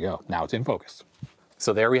 There we go. Now it's in focus.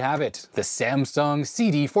 So there we have it. The Samsung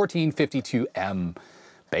CD-1452M.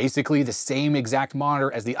 Basically the same exact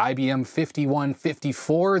monitor as the IBM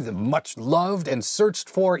 5154, the much loved and searched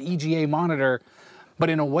for EGA monitor. But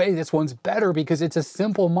in a way, this one's better because it's a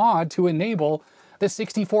simple mod to enable the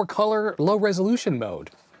 64 color low resolution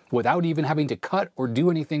mode without even having to cut or do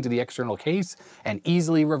anything to the external case, and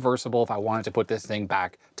easily reversible if I wanted to put this thing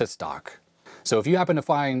back to stock. So if you happen to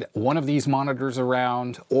find one of these monitors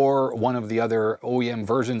around, or one of the other OEM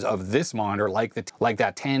versions of this monitor, like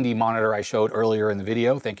that Tandy monitor I showed earlier in the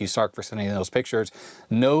video, thank you Sark for sending those pictures,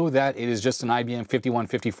 know that it is just an IBM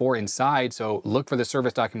 5154 inside, so look for the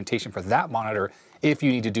service documentation for that monitor if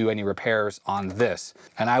you need to do any repairs on this.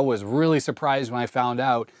 And I was really surprised when I found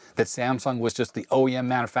out that Samsung was just the OEM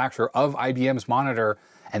manufacturer of IBM's monitor,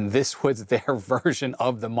 and this was their version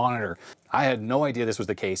of the monitor. I had no idea this was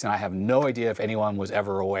the case, and I have no idea if anyone was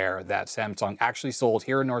ever aware that Samsung actually sold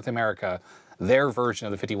here in North America their version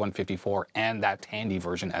of the 5154 and that Tandy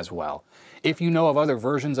version as well. If you know of other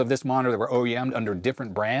versions of this monitor that were OEM'd under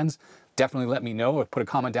different brands, definitely let me know, or put a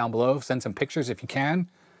comment down below, send some pictures if you can.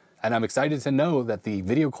 And I'm excited to know that the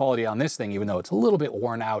video quality on this thing, even though it's a little bit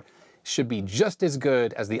worn out, should be just as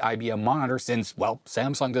good as the IBM monitor, since, well,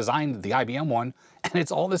 Samsung designed the IBM one, and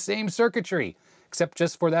it's all the same circuitry, except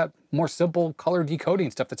just for that more simple color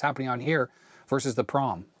decoding stuff that's happening on here versus the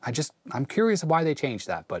PROM. I'm curious why they changed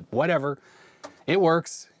that, but whatever. It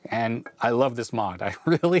works, and I love this mod. I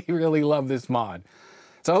really, really love this mod.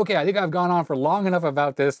 So, okay, I think I've gone on for long enough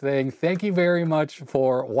about this thing. Thank you very much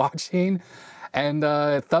for watching. And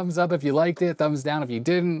thumbs up if you liked it, thumbs down if you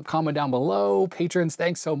didn't, comment down below. Patrons,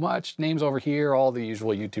 thanks so much. Names over here, all the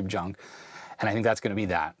usual YouTube junk. And I think that's going to be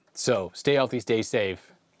that. So stay healthy, stay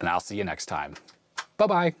safe, and I'll see you next time.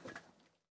 Bye-bye.